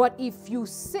 But if you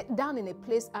sit down in a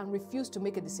place and refuse to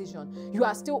make a decision, you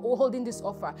are still holding this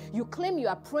offer. You claim you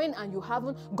are praying and you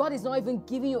haven't. God is not even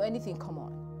giving you anything. Come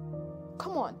on.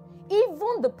 Come on.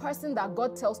 Even the person that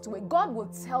God tells to wait, God will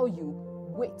tell you,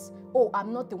 wait, oh,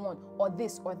 I'm not the one, or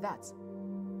this or that.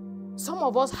 Some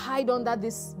of us hide under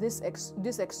this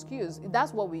excuse.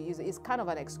 That's what we use. It's kind of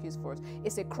an excuse for us.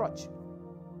 It's a crutch.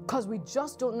 Because we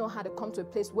just don't know how to come to a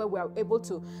place where we are able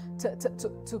to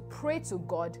pray to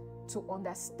God to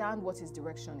understand what His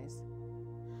direction is.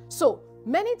 So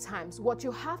many times what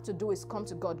you have to do is come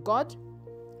to God. God,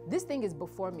 this thing is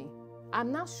before me.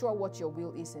 I'm not sure what your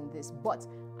will is in this, but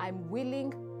I'm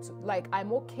willing to,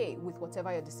 I'm okay with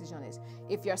whatever your decision is.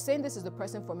 If you're saying this is the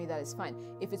person for me, that is fine.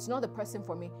 If it's not the person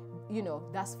for me,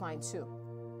 that's fine too.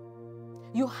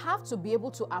 You have to be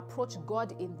able to approach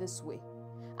God in this way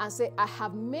and say, I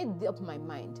have made up my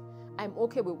mind. I'm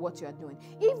okay with what you're doing.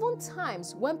 Even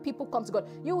times when people come to God,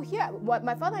 you hear what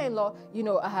my father-in-law,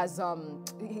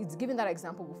 he's given that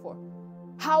example before.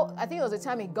 How, I think it was the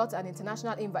time he got an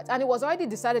international invite and it was already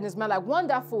decided in his mind, like,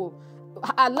 wonderful.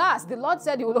 At last, the Lord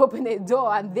said He would open a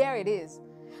door and there it is.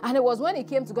 And it was when he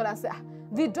came to God and said,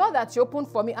 the door that you opened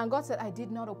for me, and God said, I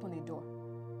did not open a door.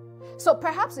 So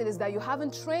perhaps it is that you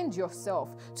haven't trained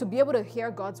yourself to be able to hear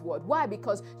God's word. Why?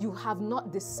 Because you have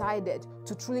not decided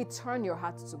to truly turn your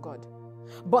heart to God.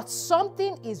 But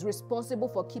something is responsible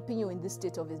for keeping you in this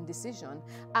state of indecision,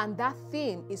 and that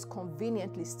thing is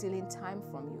conveniently stealing time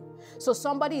from you. So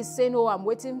somebody is saying, oh, I'm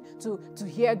waiting to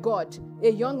hear God. A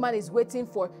young man is waiting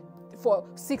for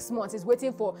 6 months, is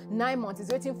waiting for 9 months, is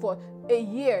waiting for a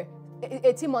year,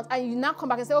 18 months, and you now come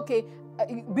back and say, okay,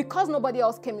 because nobody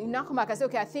else came, you now come back and say,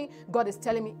 okay, I think God is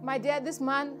telling me, my dear, this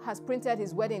man has printed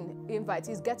his wedding invite.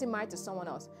 He's getting married to someone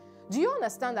else. Do you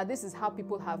understand that this is how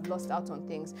people have lost out on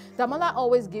things? The mother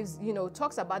always gives,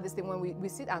 talks about this thing when we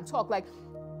sit and talk. Like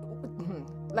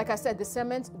I said,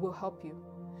 discernment will help you.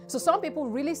 So some people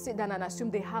really sit down and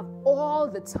assume they have all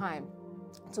the time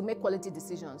to make quality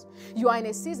decisions. You are in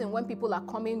a season when people are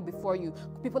coming before you,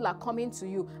 people are coming to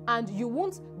you, and you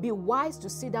won't be wise to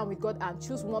sit down with God and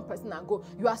choose one person and go.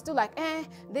 You are still like,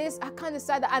 this, I can't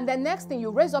decide that. And the next thing,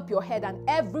 you raise up your head and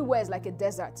everywhere is like a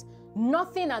desert.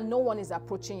 Nothing and no one is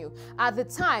approaching you. At the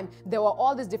time, there were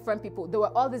all these different people. There were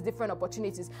all these different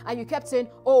opportunities. And you kept saying,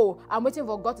 oh, I'm waiting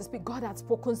for God to speak. God had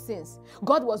spoken since.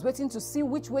 God was waiting to see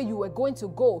which way you were going to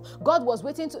go. God was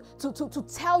waiting to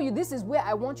tell you this is where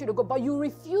I want you to go. But you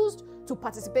refused to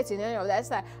participate in any of that.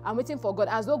 It's like, I'm waiting for God.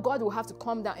 As though God will have to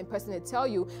come down in person and tell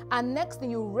you. And next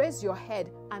thing, you raise your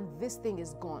head and this thing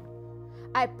is gone.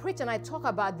 I preach and I talk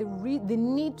about the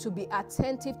need to be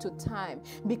attentive to time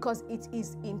because it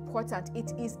is important.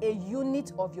 It is a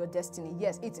unit of your destiny.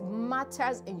 Yes, it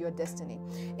matters in your destiny.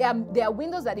 There are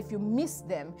windows that if you miss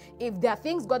them, if there are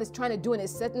things God is trying to do in a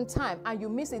certain time and you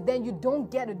miss it, then you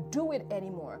don't get to do it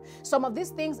anymore. Some of these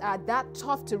things are that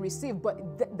tough to receive,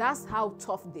 but that's how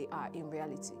tough they are in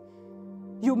reality.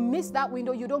 You miss that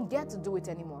window, you don't get to do it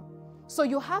anymore. So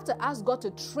you have to ask God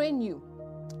to train you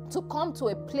to come to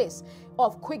a place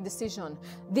of quick decision.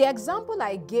 The example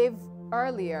I gave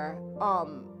earlier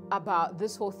about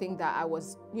this whole thing that I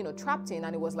was, trapped in,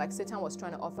 and it was like Satan was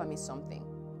trying to offer me something.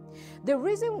 The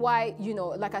reason why,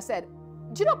 like I said,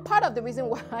 part of the reason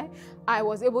why I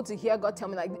was able to hear God tell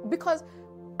me, because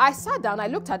I sat down, I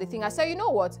looked at the thing, I said, you know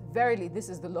what? Verily, this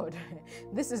is the Lord.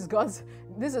 This is God's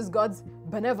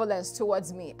benevolence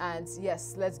towards me. And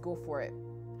yes, let's go for it.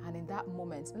 And in that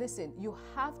moment, listen, you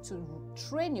have to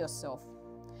train yourself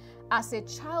as a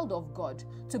child of God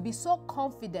to be so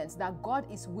confident that God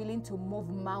is willing to move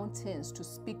mountains to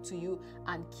speak to you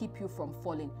and keep you from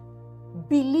falling.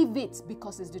 Believe it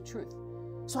because it's the truth.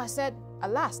 So I said,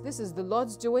 alas, this is the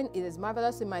Lord's doing. It is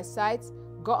marvelous in my sight.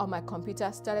 Got on my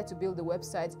computer, started to build the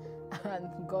website, and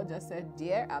God just said,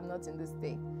 dear, I'm not in this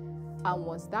thing. And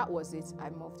once that was it, I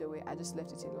moved away. I just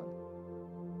left it alone.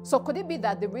 So could it be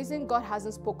that the reason God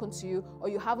hasn't spoken to you or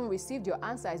you haven't received your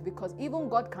answer is because even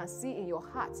God can see in your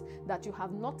heart that you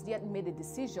have not yet made a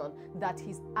decision that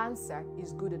His answer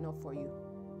is good enough for you?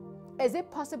 Is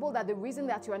it possible that the reason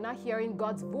that you are not hearing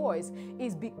God's voice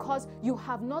is because you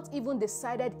have not even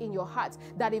decided in your heart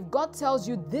that if God tells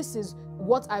you this is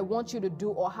what I want you to do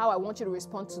or how I want you to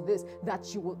respond to this,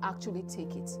 that you will actually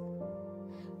take it?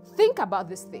 Think about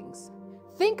these things.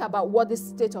 Think about what this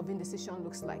state of indecision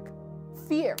looks like.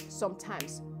 Fear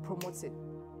sometimes promotes it.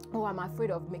 Oh, I'm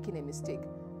afraid of making a mistake.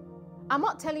 I'm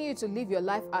not telling you to live your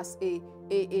life as a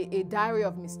diary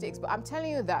of mistakes, but I'm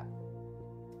telling you that,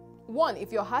 one,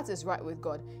 if your heart is right with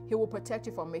God, He will protect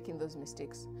you from making those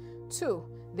mistakes. Two,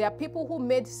 There are people who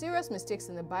made serious mistakes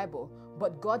in the Bible,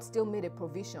 but God still made a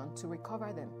provision to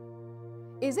recover them.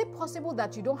 Is it possible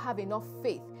that you don't have enough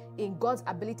faith in God's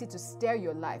ability to steer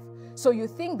your life, so you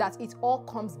think that it all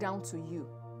comes down to you?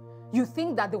 You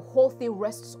think that the whole thing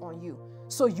rests on you.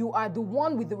 So you are the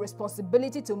one with the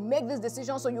responsibility to make this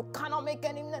decision, so you cannot make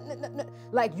any...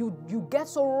 Like you get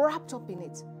so wrapped up in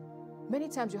it. Many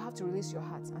times you have to release your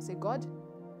heart and say, God,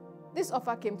 this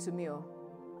offer came to me. Oh,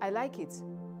 I like it,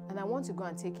 and I want to go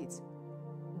and take it.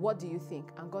 What do you think?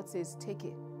 And God says, take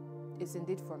it. It's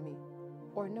indeed for me.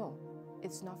 Or no,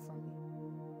 it's not for me.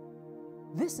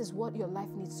 This is what your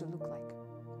life needs to look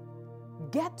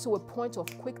like. Get to a point of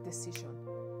quick decision.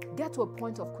 Get to a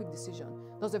point of quick decision.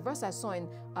 There's a verse I saw in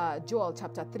Joel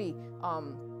chapter 3,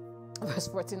 verse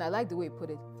 14. I like the way he put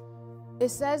it. It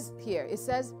says here,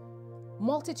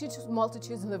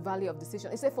 multitudes in the valley of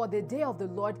decision. It said, for the day of the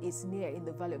Lord is near in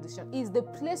the valley of decision. Is the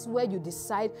place where you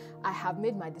decide, I have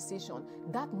made my decision.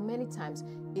 That many times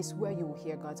is where you will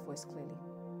hear God's voice clearly.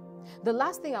 The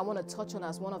last thing I want to touch on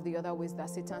as one of the other ways that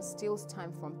Satan steals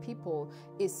time from people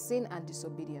is sin and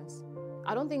disobedience.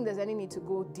 I don't think there's any need to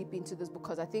go deep into this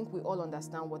because I think we all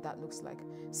understand what that looks like.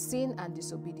 Sin and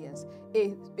disobedience.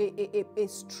 A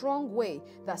strong way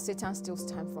that Satan steals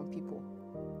time from people.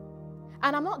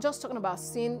 And I'm not just talking about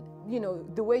sin,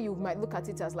 the way you might look at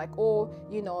it as like,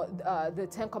 the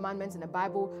 10 Commandments in the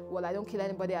Bible. Well, I don't kill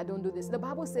anybody, I don't do this. The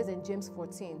Bible says in James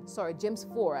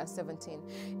 4 and 17,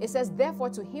 it says, therefore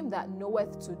to him that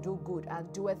knoweth to do good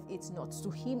and doeth it not,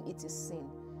 to him it is sin.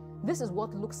 This is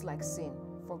what looks like sin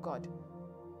for God.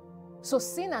 So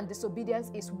sin and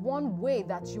disobedience is one way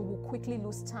that you will quickly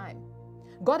lose time.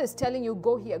 God is telling you,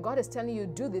 go here. God is telling you,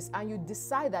 do this, and you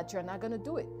decide that you're not going to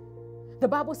do it. The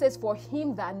Bible says, for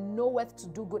him that knoweth to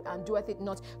do good and doeth it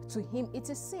not, to him it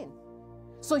is sin.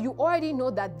 So you already know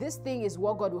that this thing is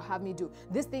what God will have me do.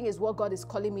 This thing is what God is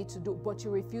calling me to do, but you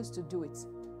refuse to do it.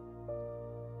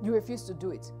 You refuse to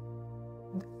do it.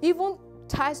 Even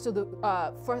ties to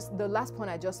the last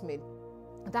point I just made,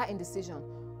 that indecision.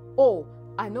 Oh,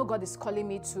 I know God is calling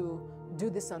me to do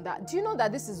this and that. Do you know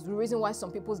that this is the reason why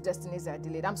some people's destinies are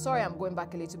delayed? I'm sorry I'm going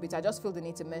back a little bit. I just feel the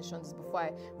need to mention this before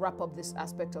I wrap up this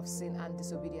aspect of sin and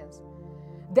disobedience.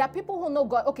 There are people who know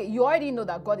God. Okay, you already know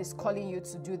that God is calling you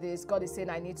to do this. God is saying,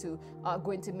 I need to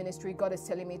go into ministry. God is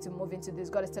telling me to move into this.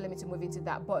 God is telling me to move into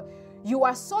that. But you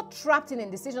are so trapped in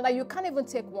indecision that you can't even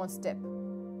take one step.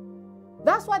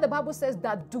 That's why the Bible says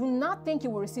that do not think you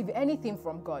will receive anything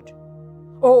from God.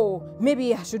 Oh,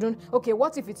 maybe I shouldn't. Okay,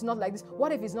 what if it's not like this?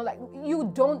 What if it's not like...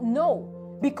 You don't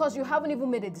know because you haven't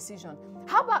even made a decision.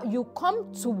 How about you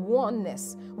come to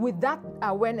oneness with that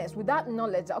awareness, with that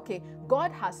knowledge that, okay,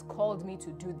 God has called me to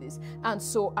do this. And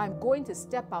so I'm going to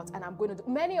step out and I'm going to do...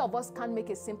 Many of us can't make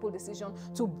a simple decision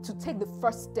to take the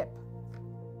first step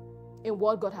in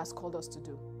what God has called us to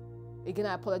do. Again,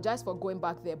 I apologize for going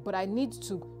back there, but I need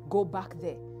to go back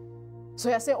there. So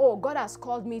you say, oh, God has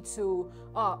called me to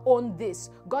own this.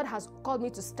 God has called me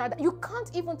to start that. You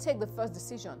can't even take the first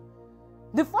decision.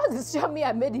 The first decision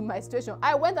I made in my situation,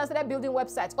 I went and started building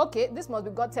websites. Okay, this must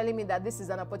be God telling me that this is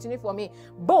an opportunity for me.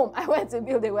 Boom, I went to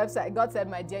build a website. God said,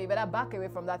 my dear, you better back away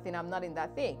from that thing. I'm not in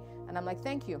that thing. And I'm like,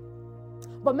 thank you.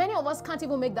 But many of us can't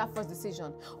even make that first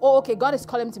decision. Oh, okay, God is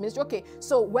calling me to ministry. Okay,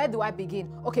 so where do I begin?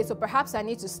 Okay, so perhaps I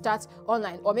need to start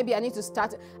online, or maybe I need to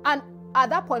start... And at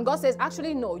that point, God says,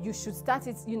 actually, no, you should start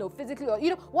it, physically, or,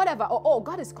 whatever. Or, oh,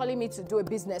 God is calling me to do a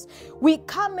business. We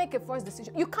can't make a first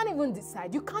decision. You can't even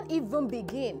decide. You can't even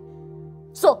begin.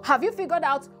 So have you figured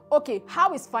out, okay,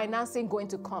 how is financing going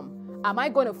to come? Am I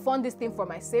going to fund this thing for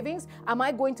my savings? Am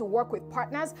I going to work with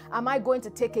partners? Am I going to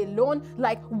take a loan?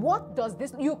 Like, what does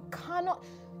this... You cannot...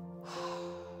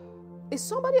 Is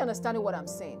somebody understanding what I'm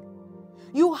saying?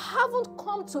 You haven't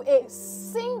come to a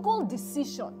single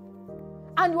decision.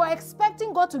 And you are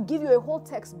expecting God to give you a whole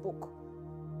textbook.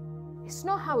 It's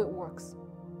not how it works.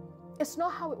 It's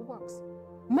not how it works.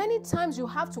 Many times you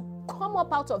have to come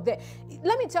up out of there.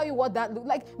 Let me tell you what that looks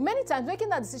like. Many times making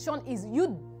that decision is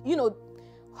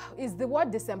is the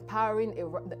word disempowering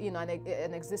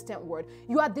an existent word.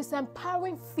 You are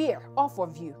disempowering fear off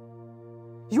of you.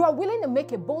 You are willing to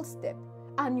make a bold step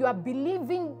and you are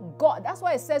believing God. That's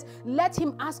why it says, let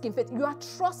him ask in faith. You are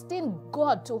trusting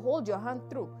God to hold your hand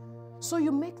through. So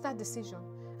you make that decision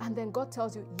and then God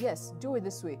tells you, yes, do it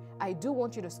this way. I do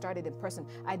want you to start it in person.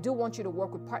 I do want you to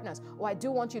work with partners, or I do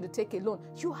want you to take a loan.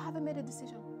 You haven't made a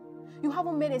decision. You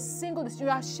haven't made a single decision.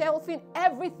 You are shelving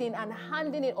everything and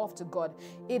handing it off to God.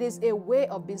 It is a way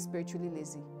of being spiritually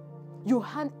lazy. You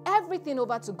hand everything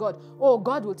over to God. Oh,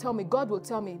 God will tell me. God will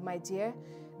tell me. My dear,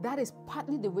 that is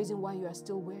partly the reason why you are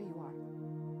still where you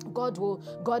are. God will.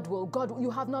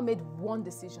 You have not made one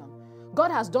decision.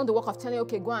 God has done the work of telling you,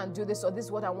 okay, go and do this, or this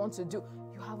is what I want to do.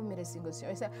 You haven't made a single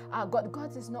decision. You say,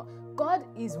 God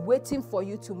is waiting for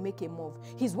you to make a move.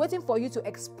 He's waiting for you to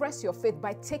express your faith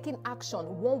by taking action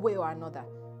one way or another.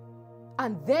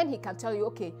 And then he can tell you,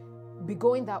 okay, be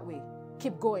going that way.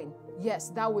 Keep going. Yes,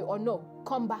 that way, or no,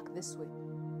 come back this way.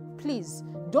 Please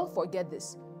don't forget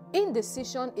this.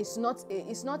 Indecision is not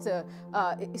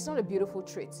a beautiful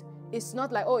trait. It's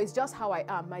not like, oh, it's just how I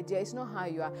am, my dear. It's not how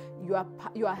you are.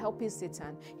 You are helping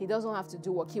Satan. He doesn't have to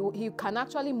do work. He can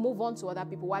actually move on to other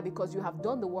people. Why? Because you have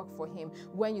done the work for him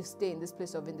when you stay in this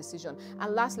place of indecision.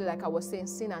 And lastly, like I was saying,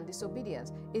 sin and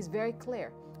disobedience is very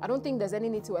clear. I don't think there's any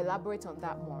need to elaborate on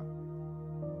that more.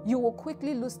 You will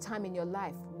quickly lose time in your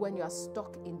life when you are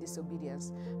stuck in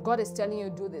disobedience. God is telling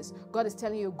you do this. God is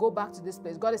telling you go back to this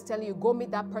place. God is telling you go meet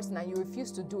that person, and you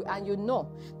refuse to do it. And you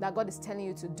know that God is telling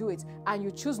you to do it, and you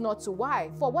choose not to.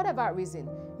 Why? For whatever reason.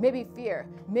 Maybe fear.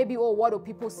 Maybe, oh, what do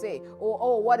people say? Or,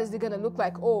 oh, what is it going to look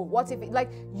like? Oh, what if it,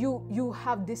 like you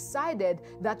have decided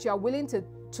that you are willing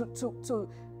to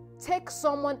take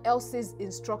someone else's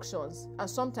instructions, and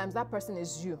sometimes that person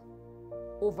is you,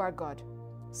 over God.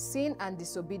 Sin and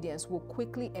disobedience will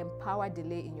quickly empower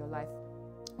delay in your life,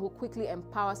 will quickly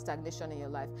empower stagnation in your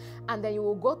life. And then you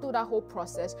will go through that whole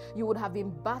process. You would have been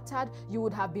battered, you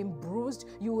would have been bruised,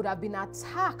 you would have been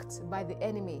attacked by the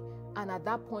enemy. And at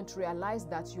that point, realize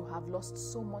that you have lost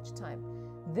so much time.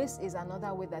 This is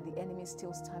another way that the enemy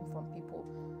steals time from people.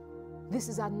 This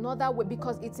is another way,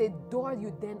 because it's a door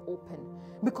you then open.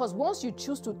 Because once you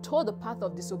choose to toe the path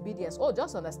of disobedience, oh,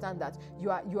 just understand that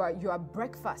you are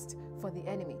breakfast for the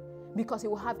enemy, because he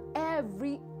will have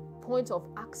every point of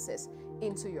access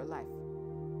into your life.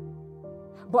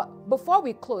 But before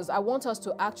we close, I want us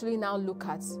to actually now look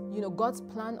at, God's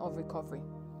plan of recovery.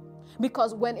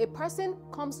 Because when a person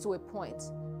comes to a point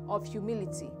of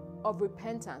humility, of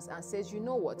repentance, and says, you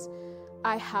know what,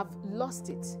 I have lost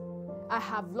it. I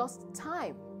have lost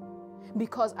time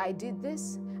because I did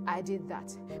this, I did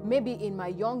that. Maybe in my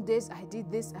young days, I did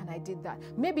this and I did that.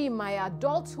 Maybe in my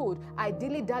adulthood, I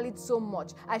dilly-dallied so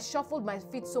much. I shuffled my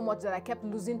feet so much that I kept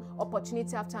losing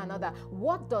opportunity after another.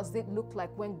 What does it look like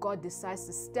when God decides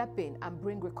to step in and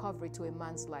bring recovery to a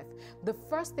man's life? The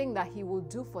first thing that he will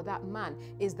do for that man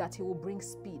is that he will bring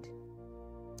speed.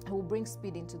 He will bring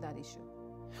speed into that issue.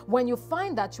 When you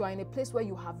find that you are in a place where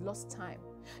you have lost time,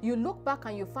 you look back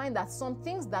and you find that some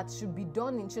things that should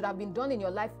have been done in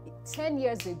your life 10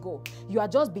 years ago, you are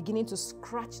just beginning to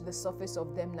scratch the surface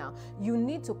of them now. You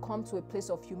need to come to a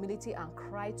place of humility and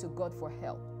cry to God for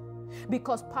help.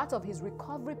 Because part of his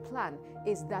recovery plan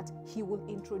is that he will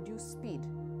introduce speed.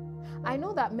 I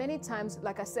know that many times,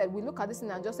 like I said, we look at this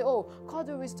and just say, oh, God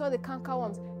will restore the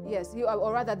cankerworms. Yes,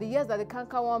 or rather the years that the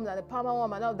cankerworms and the palmer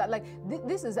worm and all that. Like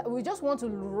this is, we just want to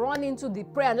run into the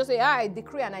prayer and just say, I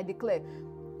decree and I declare.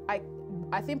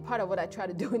 I think part of what I try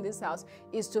to do in this house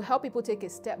is to help people take a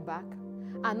step back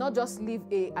and not just live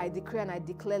I decree and I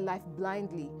declare life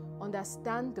blindly.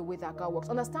 Understand the way that God works.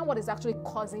 Understand what is actually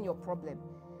causing your problem.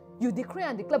 You decree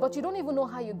and declare, but you don't even know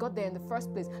how you got there in the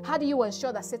first place. How do you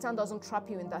ensure that Satan doesn't trap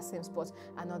you in that same spot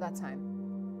another time?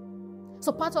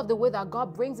 So part of the way that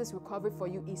God brings this recovery for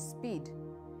you is speed.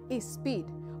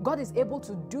 God is able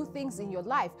to do things in your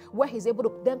life where he's able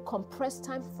to then compress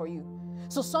time for you.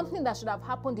 So something that should have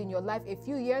happened in your life a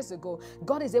few years ago,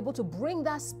 God is able to bring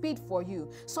that speed for you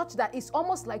such that it's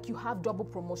almost like you have double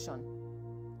promotion.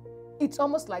 It's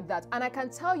almost like that. And I can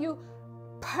tell you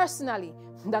personally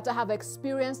that I have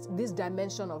experienced this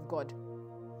dimension of God.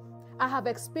 I have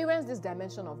experienced this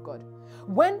dimension of God.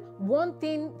 When one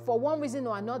thing, for one reason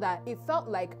or another,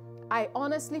 I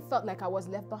honestly felt like I was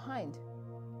left behind.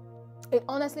 It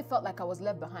honestly felt like I was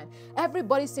left behind.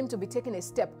 Everybody seemed to be taking a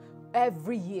step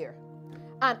every year.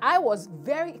 And I was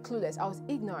very clueless. I was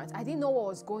ignorant. I didn't know what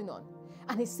was going on.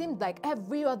 And it seemed like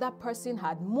every other person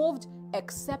had moved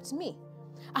except me.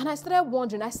 And I started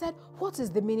wondering, I said, what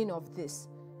is the meaning of this?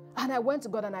 And I went to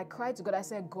God and I cried to God. I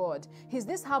said, God, is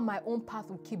this how my own path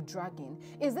will keep dragging?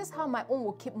 Is this how my own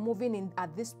will keep moving in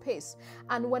at this pace?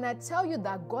 And when I tell you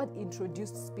that God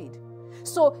introduced speed,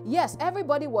 so yes,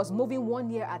 everybody was moving 1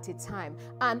 year at a time.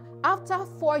 And after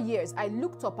 4 years, I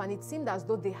looked up and it seemed as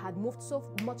though they had moved so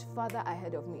much further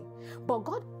ahead of me. But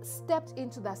God stepped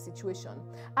into that situation.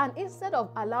 And instead of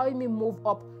allowing me move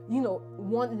up,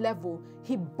 one level,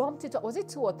 he bumped it up. Was it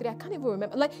 2 or 3? I can't even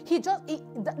remember. Like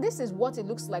this is what it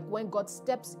looks like when God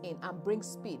steps in and brings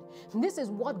speed. This is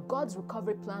what God's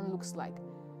recovery plan looks like.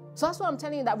 So that's what I'm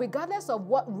telling you, that regardless of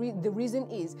what the reason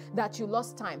is that you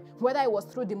lost time, whether it was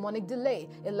through demonic delay,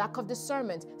 a lack of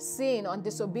discernment, sin, or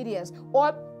disobedience,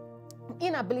 or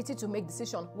inability to make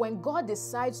decision, when God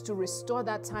decides to restore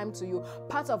that time to you,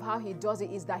 part of how he does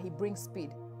it is that he brings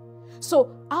speed.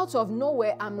 So out of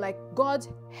nowhere, I'm like, God,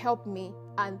 help me.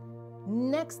 And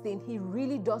next thing, he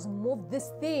really does move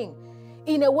this thing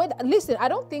in a way that, listen, I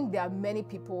don't think there are many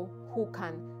people who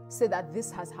can say that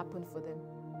this has happened for them.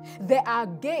 There are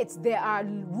gates, there are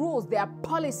rules, there are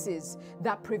policies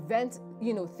that prevent,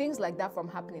 things like that from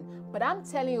happening. But I'm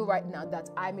telling you right now that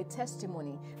I'm a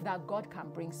testimony that God can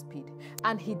bring speed.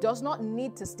 And he does not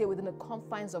need to stay within the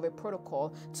confines of a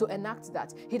protocol to enact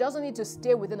that. He doesn't need to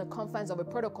stay within the confines of a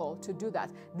protocol to do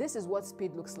that. This is what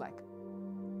speed looks like.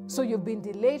 So you've been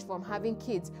delayed from having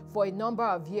kids for a number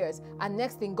of years, and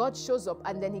next thing, God shows up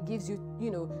and then he gives you,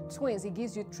 twins, he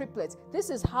gives you triplets. This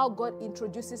is how God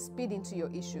introduces speed into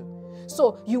your issue.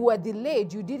 So you were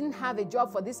delayed, you didn't have a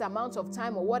job for this amount of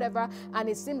time or whatever, and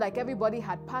it seemed like everybody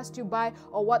had passed you by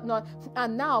or whatnot,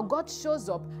 and now God shows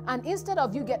up, and instead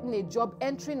of you getting a job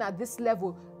entering at this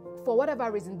level, for whatever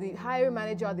reason, the hiring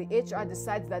manager or the HR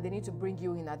decides that they need to bring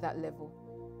you in at that level.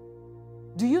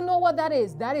 Do you know what that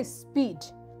is? That is speed.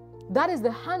 That is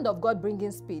the hand of God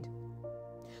bringing speed.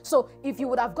 So if you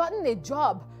would have gotten a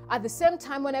job at the same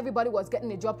time when everybody was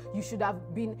getting a job, you should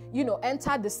have been,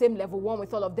 entered the same level 1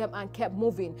 with all of them and kept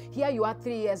moving. Here you are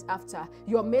 3 years after.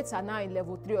 Your mates are now in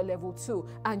level 3 or level 2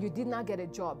 and you did not get a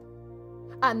job.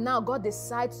 And now God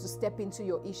decides to step into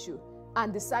your issue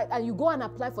and you go and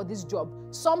apply for this job.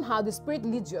 Somehow the Spirit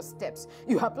leads your steps.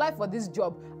 You apply for this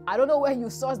job. I don't know where you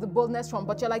source the boldness from,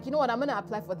 but you're like, you know what, I'm going to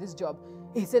apply for this job.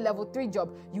 It's a level 3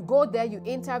 job. You go there, you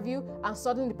interview, and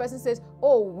suddenly the person says,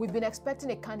 oh, we've been expecting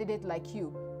a candidate like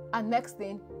you. And next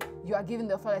thing, you are given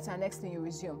the offer letter, and next thing you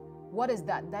resume. What is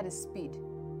that? That is speed.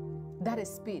 That is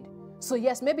speed. So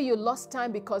yes, maybe you lost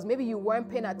time because maybe you weren't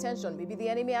paying attention. Maybe the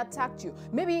enemy attacked you.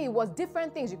 Maybe it was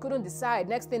different things. You couldn't decide.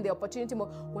 Next thing, the opportunity,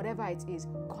 whatever it is,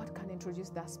 God can introduce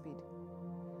that speed.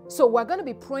 So we're going to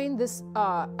be praying this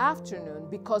afternoon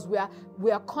because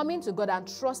we are coming to God and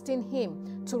trusting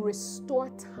him to restore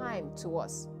time to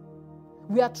us.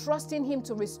 We are trusting him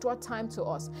to restore time to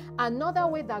us. Another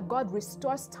way that God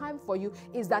restores time for you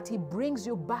is that he brings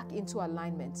you back into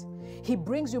alignment. He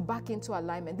brings you back into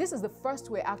alignment. This is the first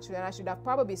way, actually, and I should have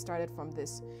probably started from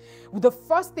this. The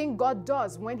first thing God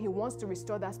does when he wants to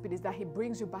restore that speed is that he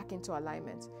brings you back into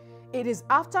alignment. It is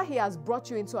after he has brought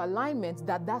you into alignment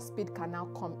that that speed can now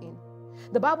come in.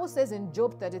 The Bible says in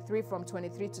Job 33 from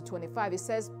 23 to 25, it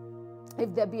says,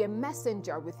 if there be a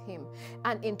messenger with him,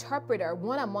 an interpreter,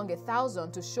 one among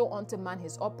 1,000 to show unto man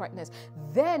his uprightness,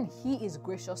 then he is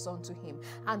gracious unto him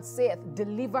and saith,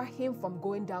 deliver him from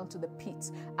going down to the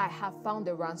pit. I have found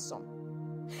a ransom.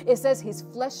 It says his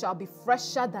flesh shall be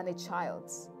fresher than a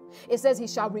child's. It says he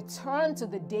shall return to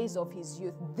the days of his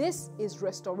youth. This is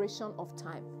restoration of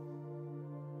time.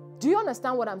 Do you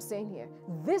understand what I'm saying here?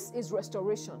 This is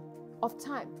restoration of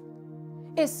time.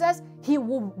 It says he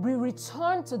will be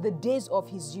returned to the days of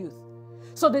his youth.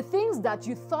 So the things that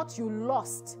you thought you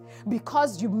lost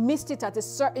because you missed it at a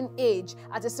certain age,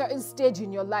 at a certain stage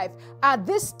in your life, at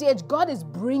this stage, God is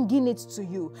bringing it to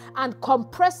you and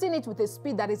compressing it with a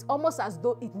speed that is almost as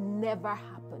though it never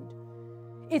happened.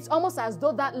 It's almost as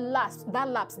though that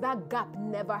gap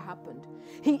never happened.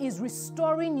 He is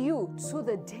restoring you to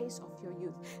the days of your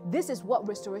youth. This is what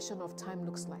restoration of time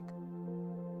looks like.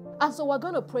 And so we're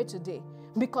going to pray today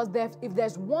because if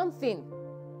there's one thing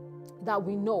that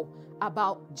we know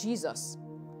about Jesus,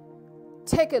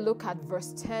 take a look at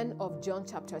verse 10 of John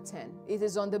chapter 10. It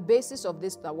is on the basis of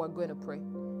this that we're going to pray.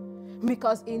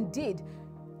 Because indeed,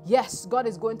 yes, God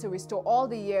is going to restore all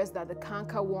the years that the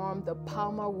cankerworm, the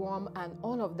palmer worm, and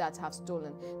all of that have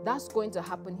stolen. That's going to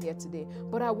happen here today.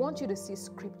 But I want you to see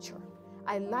scripture.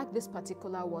 I like this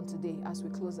particular one today as we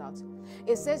close out.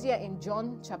 It says here in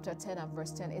John chapter 10 and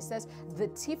verse 10, it says, the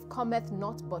thief cometh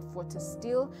not but for to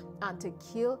steal and to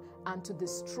kill and to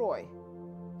destroy.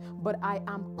 But I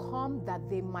am come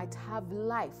that they might have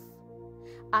life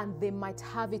and they might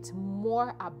have it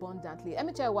more abundantly. Let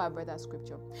me tell you why I've read that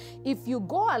scripture. If you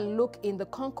go and look in the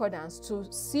concordance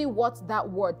to see what that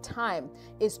word time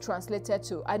is translated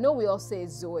to, I know we all say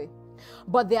Zoe,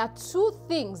 but there are two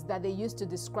things that they use to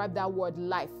describe that word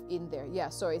life in there. Yeah,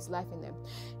 sorry, it's life in there.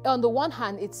 On the one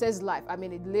hand, it says life. I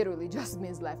mean, it literally just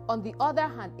means life. On the other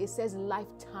hand, it says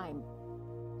lifetime.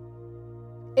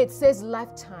 It says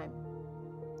lifetime.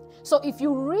 So if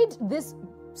you read this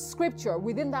scripture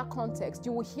within that context,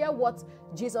 you will hear what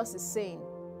Jesus is saying.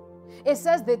 It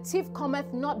says the thief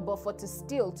cometh not but for to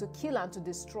steal, to kill, and to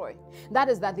destroy. That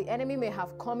is that the enemy may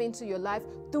have come into your life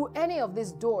through any of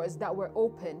these doors that were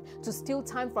open to steal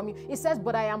time from you. It says,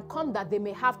 but I am come that they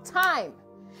may have time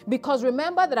Because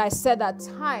remember that I said that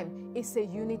time is a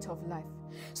unit of life.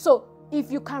 So if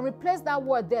you can replace that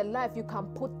word there, life, you can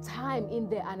put time in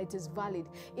there and it is valid.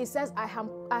 It says, I have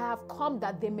come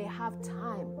that they may have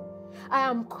time. I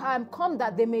am come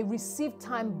that they may receive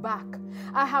time back.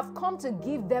 I have come to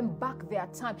give them back their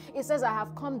time. It says, I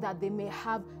have come that they may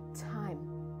have time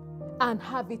and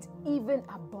have it even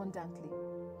abundantly.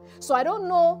 So I don't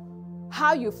know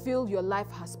how you feel your life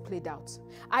has played out.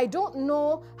 I don't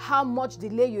know how much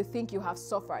delay you think you have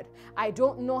suffered. I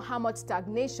don't know how much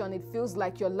stagnation it feels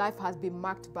like your life has been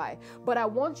marked by. But I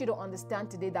want you to understand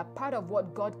today that part of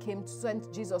what God came to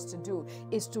send Jesus to do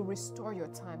is to restore your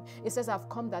time. It says, I've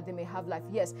come that they may have life.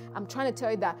 Yes, I'm trying to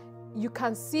tell you that you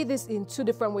can see this in two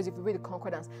different ways if you read the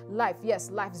concordance. Life, yes,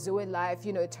 life, Zoe life,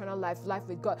 eternal life, life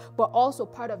with God. But also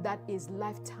part of that is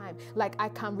lifetime. Like I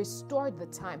can restore the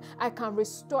time. I can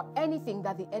restore anything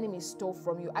that the enemy stole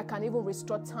from you. I can even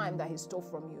restore time that he stole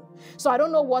from you. So I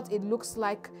don't know what it looks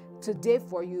like today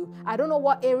for you. I don't know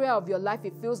what area of your life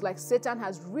it feels like Satan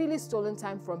has really stolen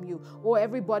time from you, or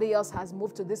everybody else has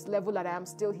moved to this level and I am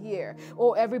still here,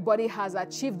 or everybody has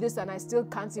achieved this and I still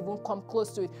can't even come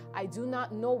close to it. I do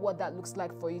not know what that looks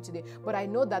like for you today, but I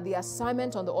know that the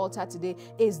assignment on the altar today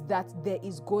is that there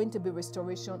is going to be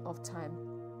restoration of time.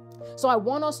 So I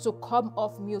want us to come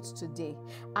off mute today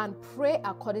and pray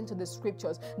according to the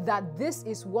scriptures that this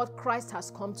is what Christ has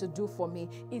come to do for me,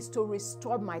 is to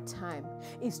restore my time,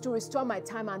 is to restore my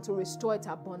time and to restore it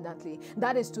abundantly.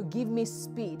 That is to give me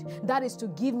speed. That is to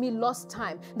give me lost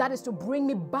time. That is to bring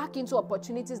me back into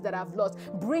opportunities that I've lost.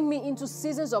 Bring me into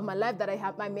seasons of my life that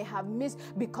I may have missed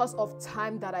because of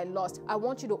time that I lost. I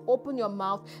want you to open your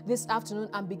mouth this afternoon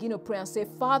and begin to pray and say,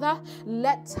 Father,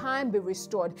 let time be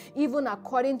restored, even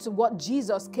according to what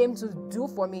Jesus came to do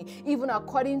for me, even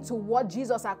according to what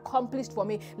Jesus accomplished for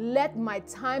me. Let my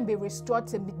time be restored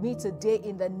to me today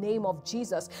in the name of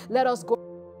Jesus. Let us go.